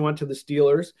also gone. He went to the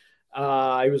Steelers.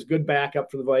 He was a good backup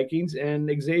for the Vikings. And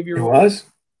Xavier. He was?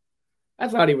 I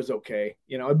thought he was okay.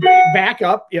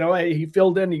 Backup, he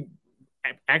filled in. He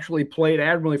actually played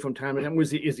admirably from time to time.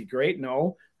 Is he great?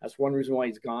 No. That's one reason why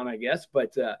he's gone, I guess.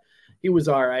 But he was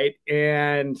all right.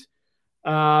 And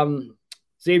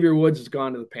Xavier Woods has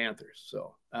gone to the Panthers.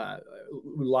 So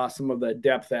we lost some of the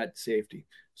depth at safety.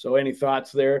 So any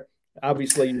thoughts there?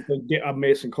 Obviously, you think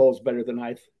Mason Cole is better than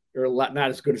not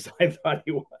as good as I thought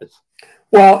he was.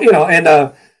 Well,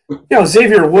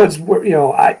 Xavier Woods,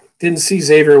 I didn't see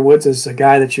Xavier Woods as a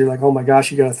guy that you're like, oh my gosh,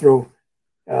 you got to throw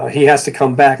he has to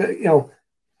come back.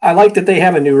 I like that they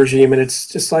have a new regime, and it's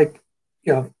just like,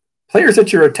 players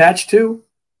that you're attached to,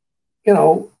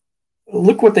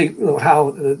 look what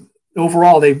how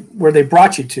overall where they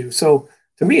brought you to. So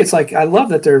to me, it's like, I love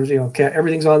that there's,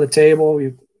 everything's on the table.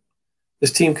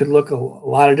 This team could look a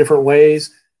lot of different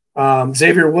ways.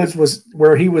 Xavier Woods was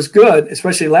where he was good,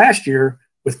 especially last year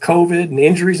with COVID and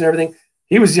injuries and everything.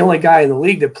 He was the only guy in the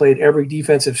league that played every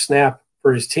defensive snap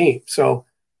for his team. So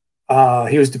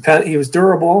he was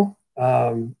durable.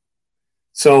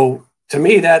 So to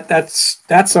me, that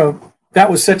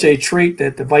was such a trait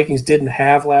that the Vikings didn't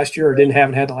have last year, or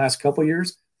haven't had the last couple of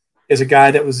years, is a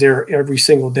guy that was there every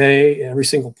single day, every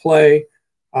single play.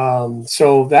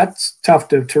 So that's tough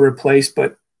to replace,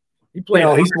 but he's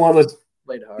one of those.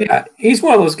 Yeah, he's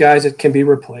one of those guys that can be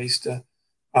replaced. To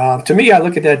me, I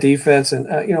look at that defense, and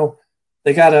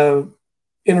they got a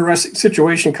interesting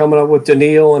situation coming up with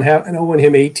Daniil and owing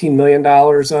him $18 million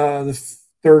the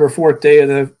third or fourth day of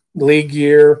the league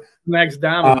year. Next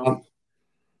down.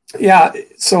 Yeah.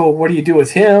 So what do you do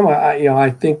with him?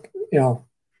 I think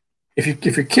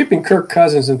if you're keeping Kirk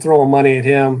Cousins and throwing money at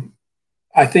him,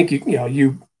 I think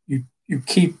you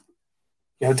keep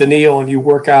Daniil, and you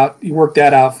work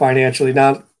that out financially.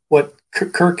 Now, what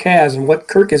Kirk has and what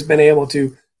Kirk has been able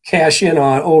to cash in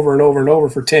on over and over and over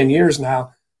for 10 years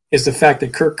now is the fact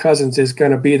that Kirk Cousins is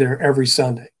going to be there every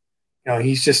Sunday.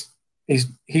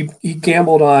 He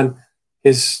gambled on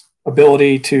his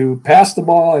ability to pass the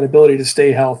ball and ability to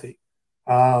stay healthy.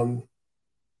 Now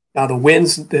the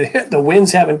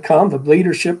wins haven't come. The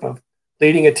leadership of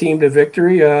leading a team to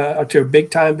victory, to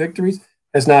big time victories,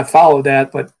 has not followed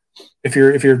that. But if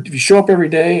you show up every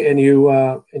day and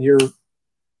you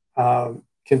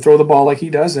can throw the ball like he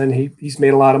does, then he's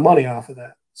made a lot of money off of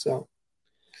that. So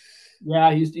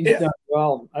yeah, he's done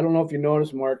well. I don't know if you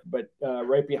noticed, Mark, but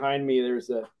right behind me there's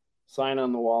a sign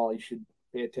on the wall. You should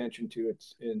pay attention to it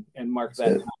and mark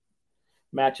that.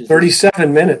 Matches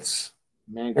 37 minutes.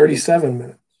 Man, 37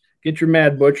 minutes. Get your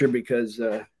Mad Butcher, because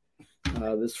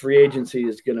this free agency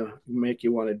is going to make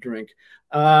you want to drink.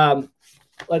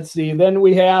 Let's see. Then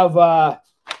we have,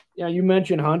 you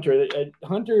mentioned Hunter.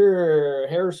 Hunter,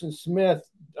 Harrison Smith,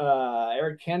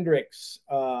 Eric Kendricks,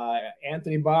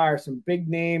 Anthony Barr, some big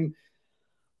name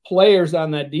players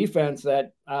on that defense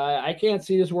that I can't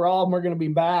see this where all of them are going to be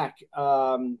back.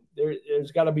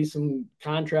 There's got to be some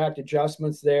contract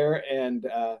adjustments there. And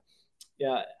I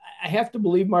have to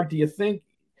believe, Mark, do you think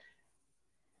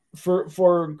for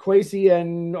Kwesi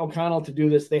and O'Connell to do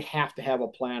this, they have to have a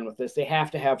plan with this? They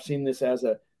have to have seen this as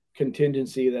a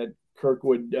contingency that Kirk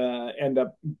would end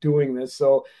up doing this.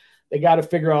 So they got to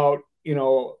figure out,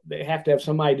 they have to have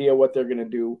some idea what they're going to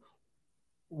do.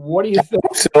 What do you think?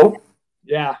 So,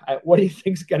 yeah, what do you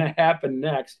think is going to happen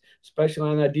next, especially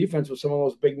on that defense with some of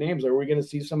those big names? Are we going to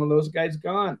see some of those guys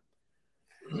gone?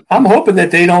 I'm hoping that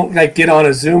they don't get on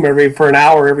a Zoom for an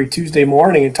hour every Tuesday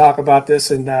morning and talk about this,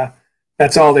 and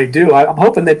that's all they do. I'm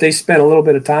hoping that they spend a little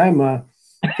bit of time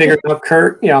figuring out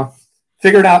Kurt.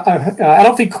 Figured out. I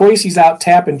don't think Kwesi's out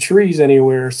tapping trees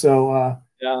anywhere. So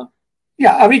yeah.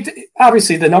 I mean,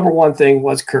 obviously the number one thing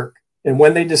was Kirk, and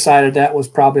when they decided that was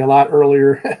probably a lot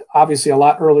earlier. Obviously, a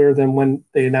lot earlier than when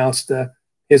they announced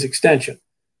his extension.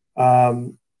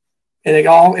 And it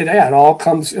all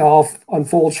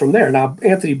unfolds from there. Now,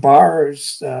 Anthony Barr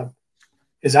is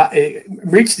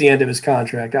reached the end of his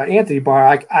contract. Anthony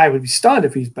Barr, I would be stunned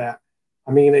if he's back.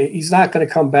 I mean, he's not going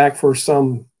to come back for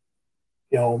some,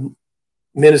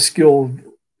 minuscule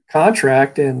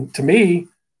contract. And to me,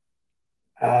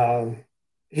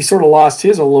 he sort of lost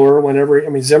his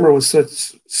allure Zimmer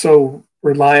was so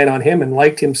reliant on him and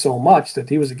liked him so much that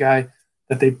he was a guy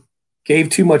that they gave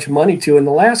too much money to in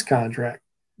the last contract.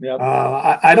 Yep.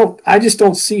 I just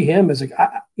don't see him as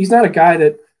he's not a guy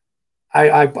that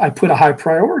I put a high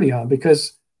priority on,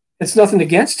 because it's nothing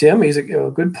against him. He's a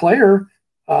good player,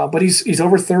 but he's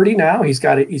over 30 now. He's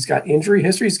got injury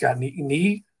history. He's got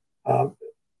knee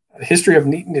history of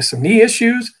some knee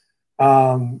issues.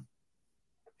 They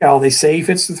say he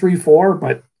fits the 3-4,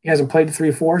 but he hasn't played the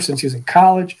 3-4 since he was in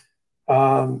college.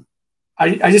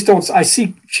 I just don't. I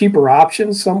see cheaper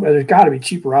options. There's got to be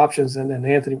cheaper options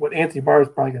than what Anthony Barr is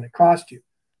probably going to cost you.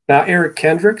 Now, Eric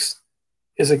Kendricks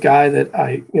is a guy that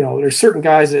there's certain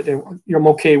guys that I'm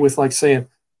okay with, like saying,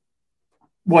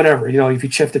 whatever, if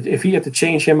you have to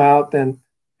change him out, then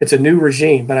it's a new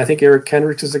regime. But I think Eric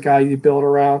Kendricks is a guy you build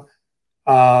around.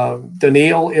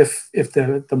 Daniil, if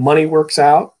the money works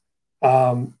out,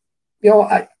 I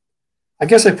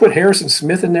guess I put Harrison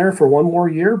Smith in there for one more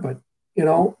year, but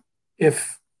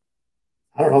if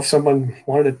someone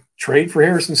wanted to trade for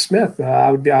Harrison Smith,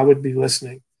 I would be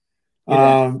listening.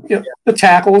 The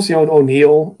tackles,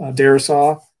 O'Neal,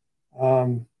 Darisaw,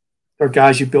 are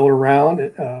guys you build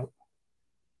around.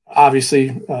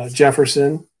 Obviously,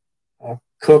 Jefferson,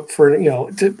 Cook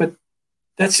but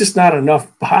that's just not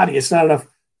enough body. It's not enough.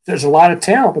 There's a lot of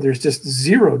talent, but there's just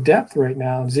zero depth right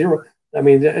now. Zero. I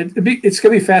mean, it's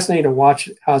going to be fascinating to watch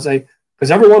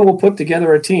because everyone will put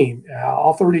together a team.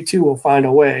 All 32 will find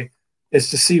a way. Is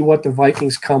to see what the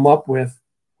Vikings come up with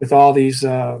all these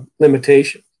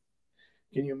limitations.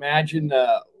 Can you imagine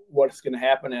what's going to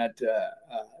happen at the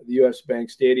U.S. Bank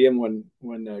Stadium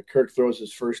when Kirk throws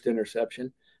his first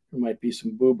interception? There might be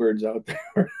some boo birds out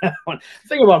there. The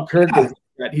thing about Kirk is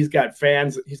that he's got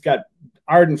fans. He's got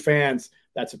ardent fans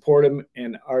that support him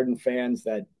and ardent fans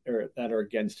that are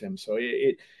against him. So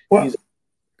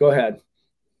go ahead.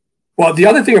 Well, the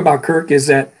other thing about Kirk is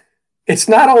that it's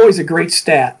not always a great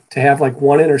stat to have like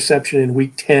one interception in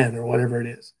week 10 or whatever it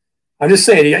is. I'm just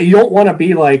saying you don't want to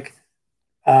be like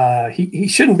he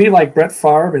shouldn't be like Brett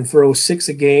Favre and throw 6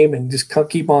 a game and just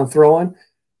keep on throwing.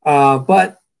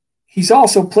 But he's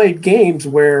also played games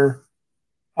where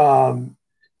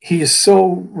he is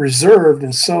so reserved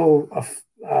and so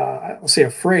I don't say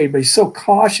afraid, but he's so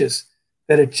cautious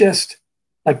that it just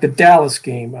like the Dallas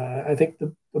game. I think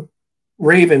the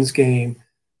Ravens game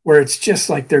where it's just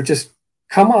like they're just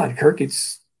come on, Kirk.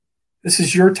 This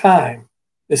is your time.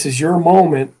 This is your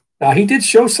moment. Now he did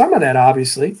show some of that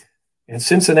obviously in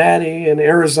Cincinnati and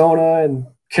Arizona and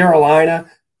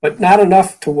Carolina, but not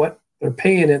enough to what they're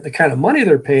paying it, the kind of money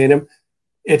they're paying him.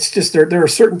 It's just there are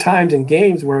certain times in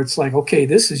games where it's like, okay,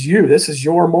 this is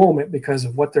your moment because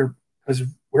of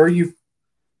where you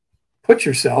put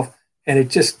yourself, and it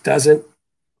just doesn't,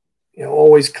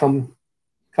 always come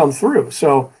through.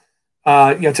 So,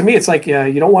 to me, it's like,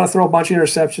 you don't want to throw a bunch of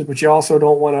interceptions, but you also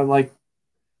don't want to like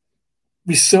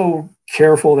be so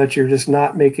careful that you're just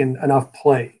not making enough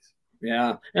plays.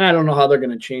 Yeah, and I don't know how they're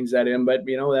going to change that in, but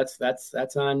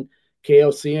that's on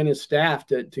KOC and his staff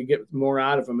to get more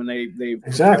out of him, and they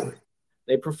exactly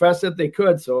they profess that they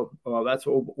could. So that's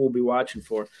what we'll be watching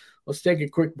for. Let's take a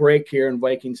quick break here in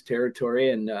Vikings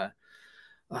territory and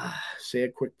say a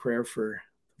quick prayer for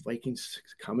Vikings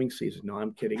coming season. No,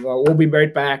 I'm kidding. Well, we'll be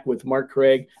right back with Mark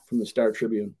Craig from the Star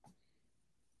Tribune.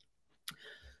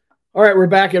 All right, we're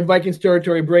back at Vikings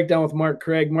territory breakdown with Mark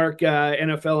Craig. Mark,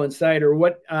 NFL insider.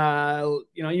 What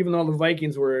even though the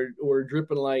Vikings were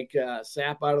dripping like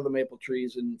sap out of the maple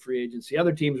trees in free agency,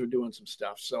 other teams were doing some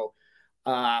stuff. So,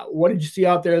 what did you see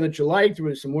out there that you liked? There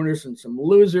was some winners and some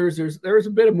losers. There was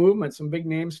a bit of movement, some big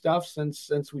name stuff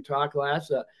since we talked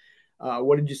last.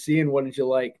 What did you see and what did you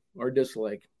like or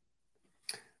dislike?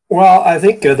 Well, I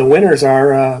think the winners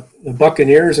are the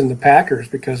Buccaneers and the Packers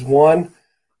because one.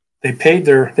 They paid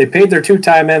their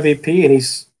two-time MVP,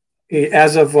 and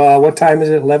as of what time is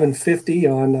it? 11:50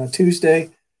 on Tuesday.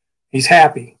 He's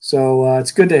happy, so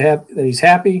it's good to have that he's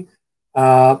happy,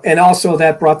 and also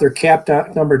that brought their cap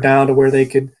number down to where they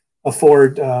could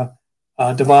afford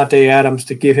Davante Adams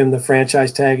to give him the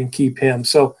franchise tag and keep him.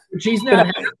 So which he's not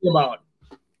happy about.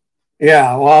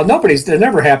 Yeah, well, they're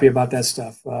never happy about that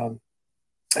stuff.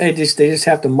 They just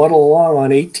have to muddle along on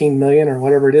 $18 million or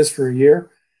whatever it is for a year.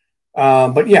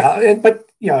 But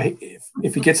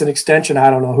if he gets an extension, I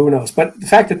don't know, who knows. But the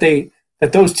fact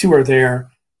that those two are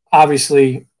there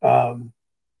obviously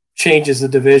changes the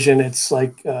division. It's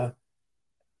like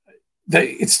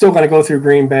it's still going to go through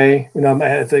Green Bay.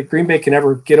 If Green Bay can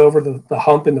ever get over the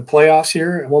hump in the playoffs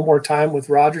here one more time with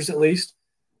Rodgers at least,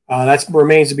 that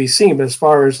remains to be seen. But as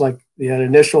far as like the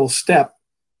initial step,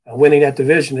 winning that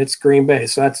division, it's Green Bay.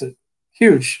 So that's a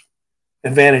huge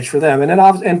advantage for them. And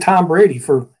then Tom Brady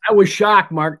I was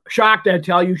shocked, Mark. Shocked, I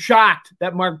tell you. Shocked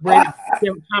that Tom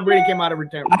Brady came out of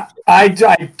retirement. I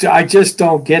just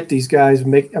don't get these guys.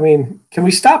 Can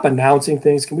we stop announcing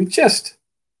things? Can we just?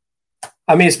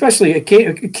 Especially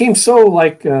it came so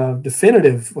like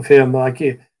definitive of him. Like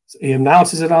he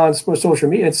announces it on social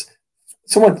media. It's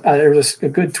someone. There was a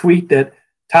good tweet that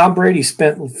Tom Brady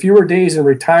spent fewer days in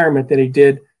retirement than he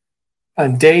did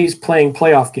on days playing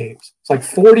playoff games. It's like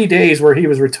 40 days where he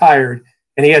was retired,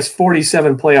 and he has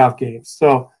 47 playoff games.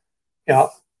 So,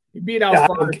 he beat out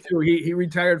Favre too. He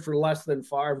retired for less than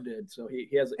Favre did. So he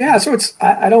has. Yeah. So it's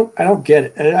I don't get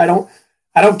it. I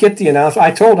don't get the announcement.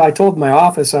 I told my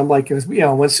office, I'm like, as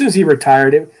soon as he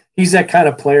retired, he's that kind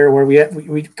of player where we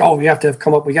have to have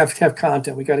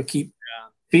content. We got to keep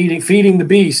feeding the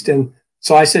beast. And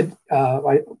so I said,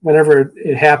 whenever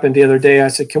it happened the other day, I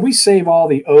said, can we save all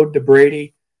the ode to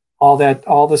Brady,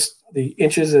 the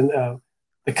inches and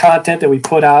the content that we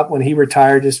put out when he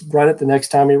retired, just run it the next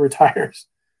time he retires.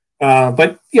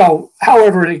 But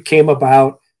however it came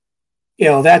about,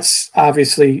 that's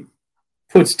obviously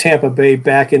puts Tampa Bay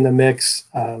back in the mix,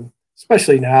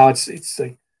 especially now. It's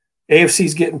like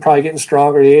AFC's probably getting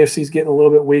stronger. The AFC's getting a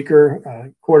little bit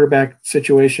weaker. Quarterback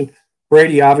situation.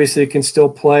 Brady obviously can still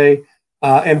play,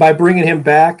 and by bringing him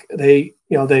back, they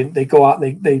go out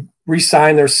and they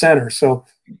re-sign their center. So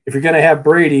if you're going to have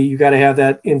Brady, you got to have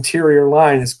that interior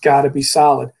line. It's got to be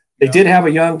solid. They did have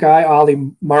a young guy,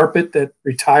 Ali Marpet, that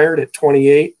retired at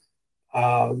 28.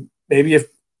 Maybe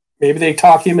they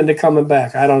talk him into coming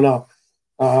back. I don't know,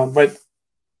 but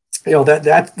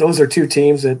those are two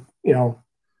teams that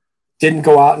didn't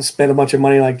go out and spend a bunch of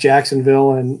money like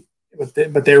Jacksonville,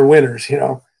 but they're winners.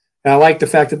 And I like the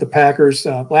fact that the Packers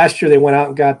last year they went out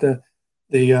and got the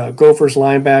Gophers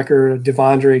linebacker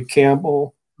Devondre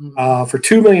Campbell for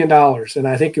 $2 million, and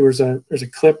I think there's a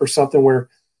clip or something where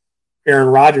Aaron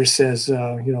Rodgers says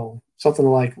something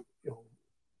like,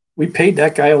 we paid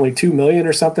that guy only $2 million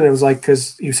or something. It was like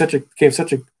because he became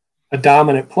such a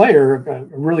dominant player, a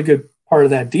really good part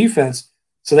of that defense.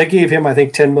 So they gave him, I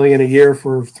think, $10 million a year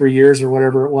for 3 years or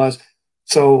whatever it was.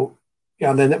 So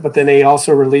but then they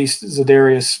also released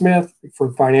Zadarius Smith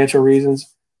for financial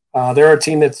reasons. They're a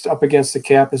team that's up against the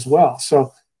cap as well.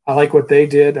 So I like what they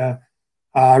did.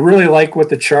 I really like what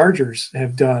the Chargers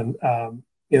have done.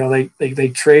 They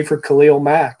trade for Khalil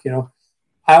Mack.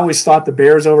 I always thought the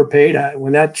Bears overpaid.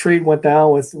 When that trade went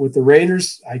down with the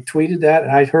Raiders, I tweeted that,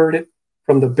 and I heard it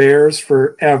from the Bears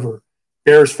forever,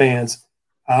 Bears fans,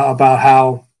 about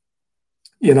how,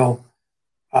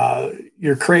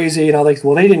 you're crazy and all that.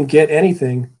 Well, they didn't get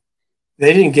anything.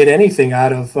 They didn't get anything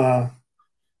out of,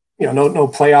 no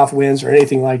playoff wins or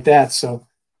anything like that. So,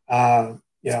 to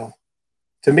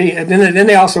me, and then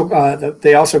they also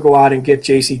go out and get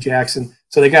J.C. Jackson.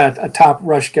 So they got a top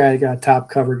rush guy, they got a top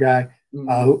cover guy,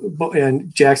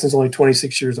 and Jackson's only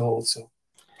 26 years old. So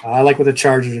I like what the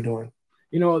Chargers are doing.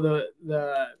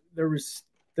 There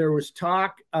was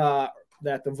talk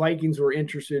that the Vikings were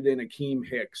interested in Akeem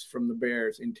Hicks from the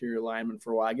Bears, interior lineman,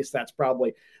 for a while. I guess they're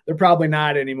probably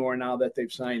not anymore now that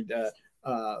they've signed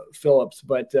Phillips,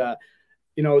 but so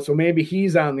maybe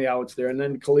he's on the outs there. And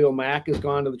then Khalil Mack has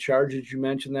gone to the Chargers. You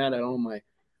mentioned that. I don't know.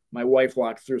 My wife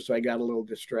walked through, so I got a little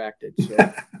distracted.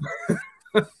 So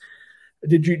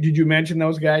did you mention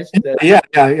those guys? Yeah.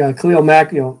 Khalil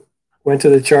Mack, went to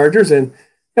the Chargers, and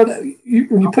when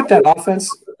you put that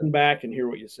offense back and hear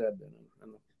what you said. Then.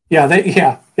 You got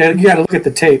to look at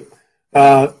the tape.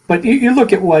 But you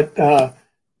look at what I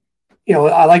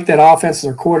like that offense.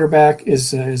 Their quarterback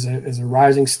is a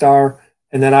rising star,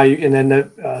 and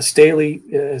then Staley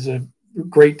is a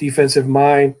great defensive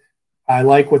mind. I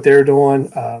like what they're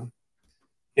doing.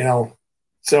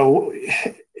 So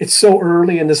it's so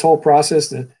early in this whole process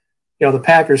that the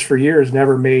Packers for years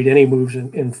never made any moves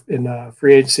in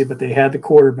free agency, but they had the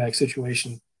quarterback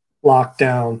situation locked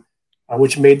down,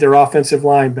 which made their offensive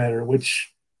line better,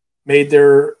 which made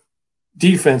their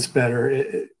defense better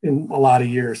in a lot of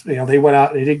years. They went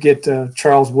out, they did get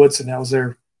Charles Woodson. That was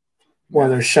one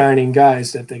of their shining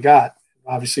guys that they got.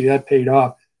 Obviously that paid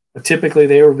off, but typically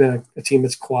they were been a team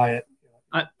that's quiet.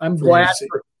 I'm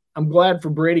glad for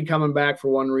Brady coming back for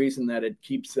one reason, that it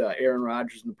keeps Aaron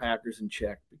Rodgers and the Packers in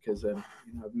check, because I've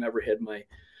never had my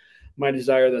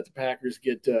desire that the Packers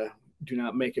do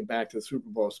not make it back to the Super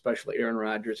Bowl, especially Aaron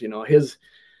Rodgers.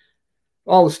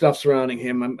 All the stuff surrounding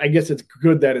him. I guess it's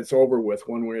good that it's over with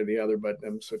one way or the other, but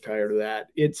I'm so tired of that.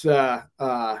 It's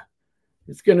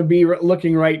going to be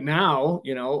looking right now,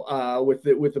 with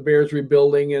the Bears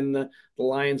rebuilding and the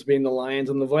Lions being the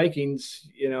Lions and the Vikings,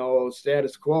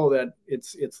 status quo, that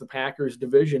it's the Packers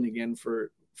division again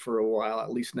for a while,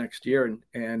 at least next year.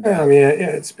 And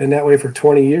it's been that way for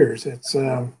 20 years. It's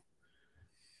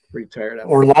pretty tired of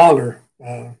it. Or longer.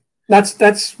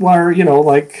 That's where,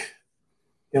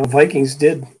 Vikings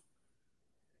did.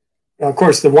 Of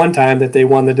course, the one time that they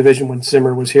won the division when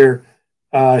Zimmer was here,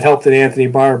 it helped that Anthony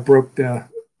Barr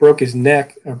broke his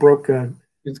neck, broke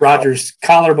Rodgers'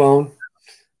 collarbone.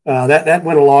 That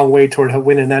went a long way toward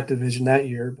winning that division that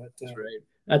year. But that's right.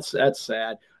 That's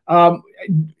sad.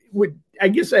 I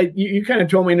guess you kind of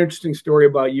told me an interesting story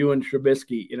about you and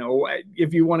Trubisky.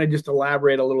 If you want to just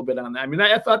elaborate a little bit on that.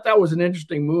 I thought that was an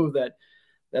interesting move that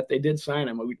they did sign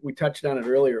him. We touched on it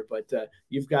earlier, but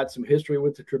you've got some history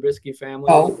with the Trubisky family.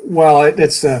 Oh well,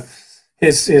 it's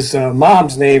his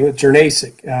mom's name,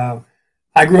 Jernasik.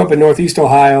 I grew up in Northeast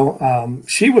Ohio.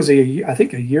 She was I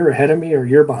think a year ahead of me or a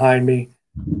year behind me.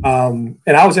 And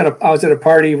I was at a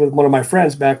party with one of my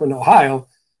friends back in Ohio,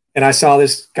 and I saw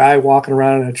this guy walking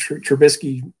around in a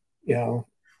Trubisky,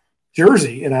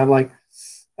 jersey, and I'm like,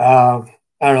 I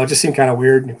don't know, it just seemed kind of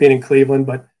weird being in Cleveland.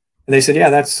 But and they said, yeah,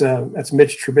 that's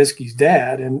Mitch Trubisky's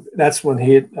dad, and that's when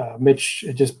Mitch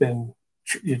had just been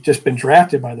just been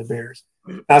drafted by the Bears.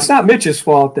 Now, it's not Mitch's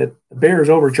fault that the Bears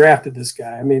overdrafted this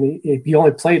guy. I mean, he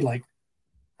only played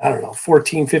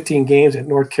 14, 15 games at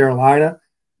North Carolina,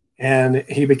 and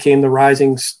he became the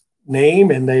rising name,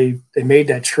 and they made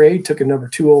that trade, took a number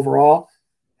 2 overall,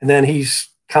 and then he's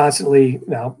constantly,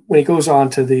 now when he goes on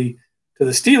to the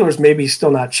Steelers, maybe he's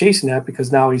still not chasing that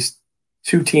because now he's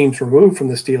 2 teams removed from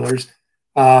the Steelers.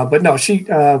 But no,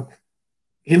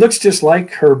 he looks just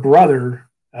like her brother,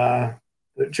 the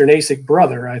Jernasic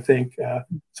brother, I think.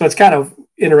 So it's kind of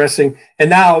interesting. And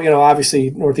now, obviously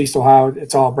Northeast Ohio,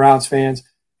 it's all Browns fans,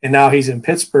 and now he's in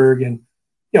Pittsburgh, and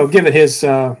given his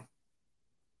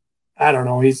I don't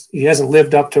know, he hasn't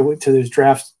lived up to his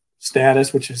draft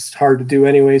status, which is hard to do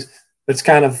anyways. But it's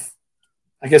kind of,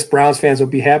 I guess Browns fans will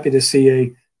be happy to see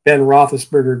a Ben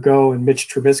Roethlisberger go and Mitch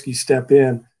Trubisky step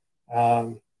in.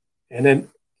 And then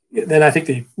I think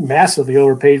they massively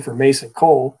overpaid for Mason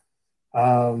Cole,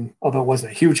 although it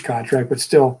wasn't a huge contract, but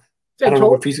still, I don't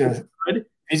know if he's going to.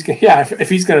 If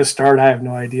he's going to start, I have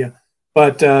no idea.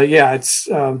 But it's.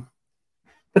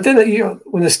 But then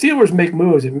when the Steelers make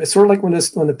moves, it's sort of like when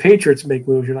the Patriots make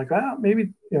moves, you're like, well,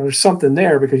 maybe there's something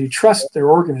there because you trust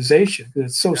their organization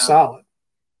because it's so solid.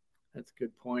 That's a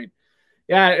good point.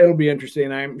 Yeah, it'll be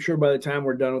interesting. I'm sure by the time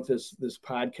we're done with this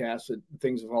podcast, that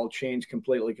things have all changed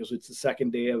completely because it's the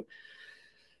second day of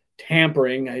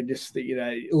tampering.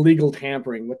 Illegal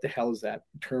tampering. What the hell does that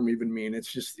term even mean?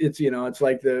 It's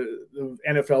like the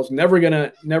NFL's never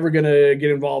gonna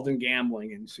get involved in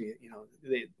gambling and see,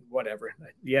 whatever.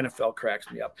 The NFL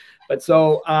cracks me up. But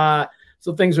so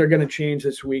things are going to change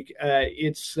this week.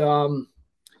 It's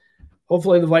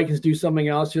hopefully the Vikings do something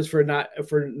else just for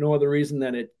no other reason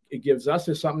than it gives us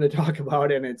something to talk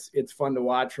about, and it's fun to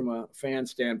watch from a fan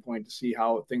standpoint to see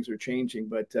how things are changing.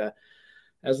 But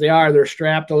as they're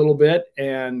strapped a little bit,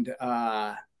 and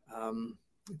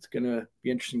it's going to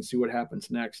be interesting to see what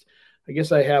happens next. I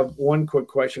guess I have one quick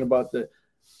question about the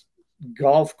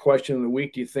golf question of the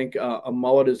week. Do you think a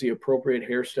mullet is the appropriate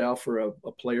hairstyle for a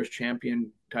Players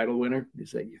Champion title winner?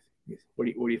 What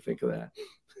do you think of that?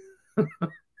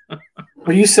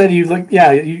 Well, you said you look,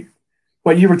 you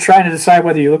were trying to decide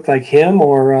whether you looked like him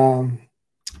or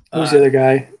who's the other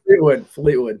guy?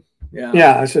 Fleetwood. Yeah.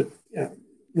 Yeah, I said,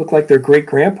 look like their great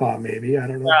grandpa, maybe. I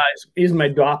don't know. He's my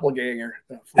doppelganger.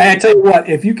 I tell you what,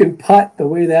 if you can putt the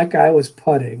way that guy was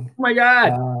putting, oh my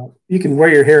God, you can wear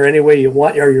your hair any way you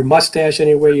want, or your mustache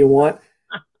any way you want.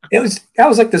 That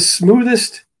was like the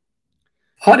smoothest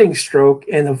putting stroke,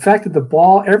 and the fact that the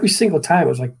ball every single time it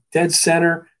was like dead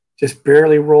center, just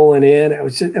barely rolling in. It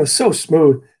was so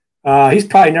smooth. He's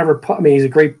probably never he's a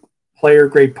great player,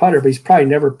 great putter, but he's probably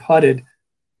never putted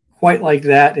quite like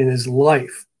that in his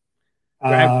life.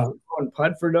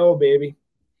 Putt for no, baby.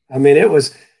 I mean, it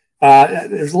was got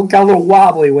a little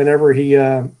wobbly whenever he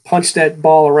punched that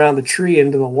ball around the tree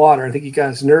into the water. I think he got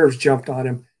his nerves jumped on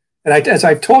him. And as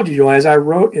I've told you, as I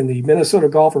wrote in the Minnesota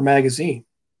Golfer magazine,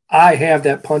 I have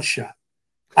that punch shot.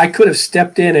 I could have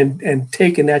stepped in and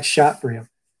taken that shot for him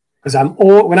because I'm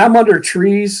old. When I'm under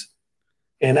trees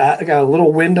and I got a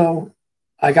little window,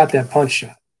 I got that punch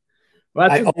shot. Well,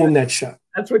 I own that shot.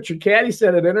 That's what your caddy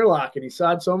said at Interlochen. He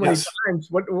saw it so many times.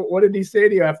 What did he say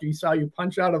to you after he saw you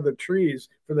punch out of the trees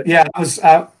for the? Yeah, I was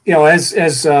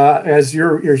as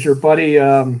your buddy.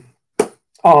 I'm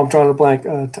drawing a blank.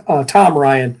 Tom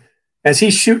Ryan, as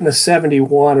he's shooting a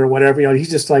 71 or whatever.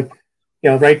 He's just like,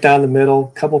 right down the middle,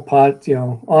 couple putts.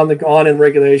 On in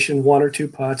regulation, 1 or 2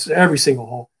 putts every single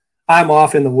hole. I'm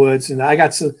off in the woods, and I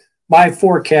got my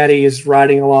 4 caddy is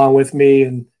riding along with me,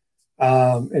 and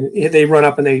they run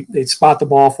up and they spot the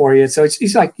ball for you. So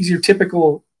he's your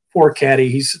typical 4 caddy.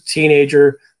 He's a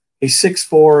teenager. He's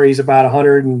 6'4". He's about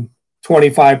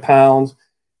 125 pounds.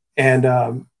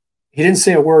 And he didn't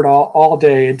say a word all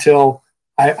day until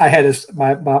I had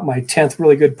my 10th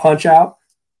really good punch out.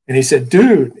 And he said,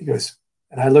 dude, he goes,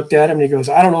 and I looked at him and he goes,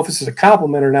 I don't know if this is a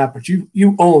compliment or not, but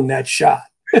you own that shot.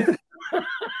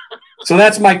 So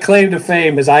that's my claim to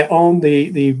fame, is I own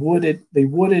the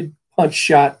wooded punch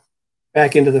shot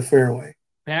back into the fairway.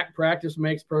 Practice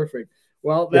makes perfect.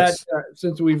 Well,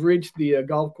 since we've reached the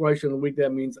golf question of the week,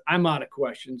 that means I'm out of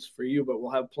questions for you, but we'll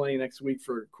have plenty next week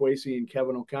for Kwesi and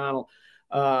Kevin O'Connell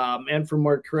and for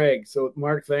Mark Craig. So,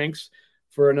 Mark, thanks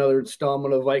for another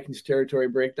installment of Vikings Territory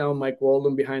Breakdown. Mike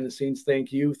Walden behind the scenes,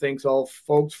 thank you. Thanks all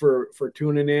folks for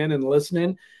tuning in and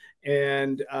listening.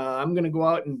 And I'm going to go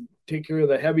out and take care of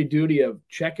the heavy duty of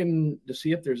checking to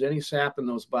see if there's any sap in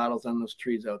those bottles on those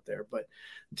trees out there. But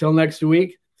until next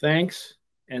week, thanks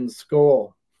and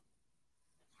skål.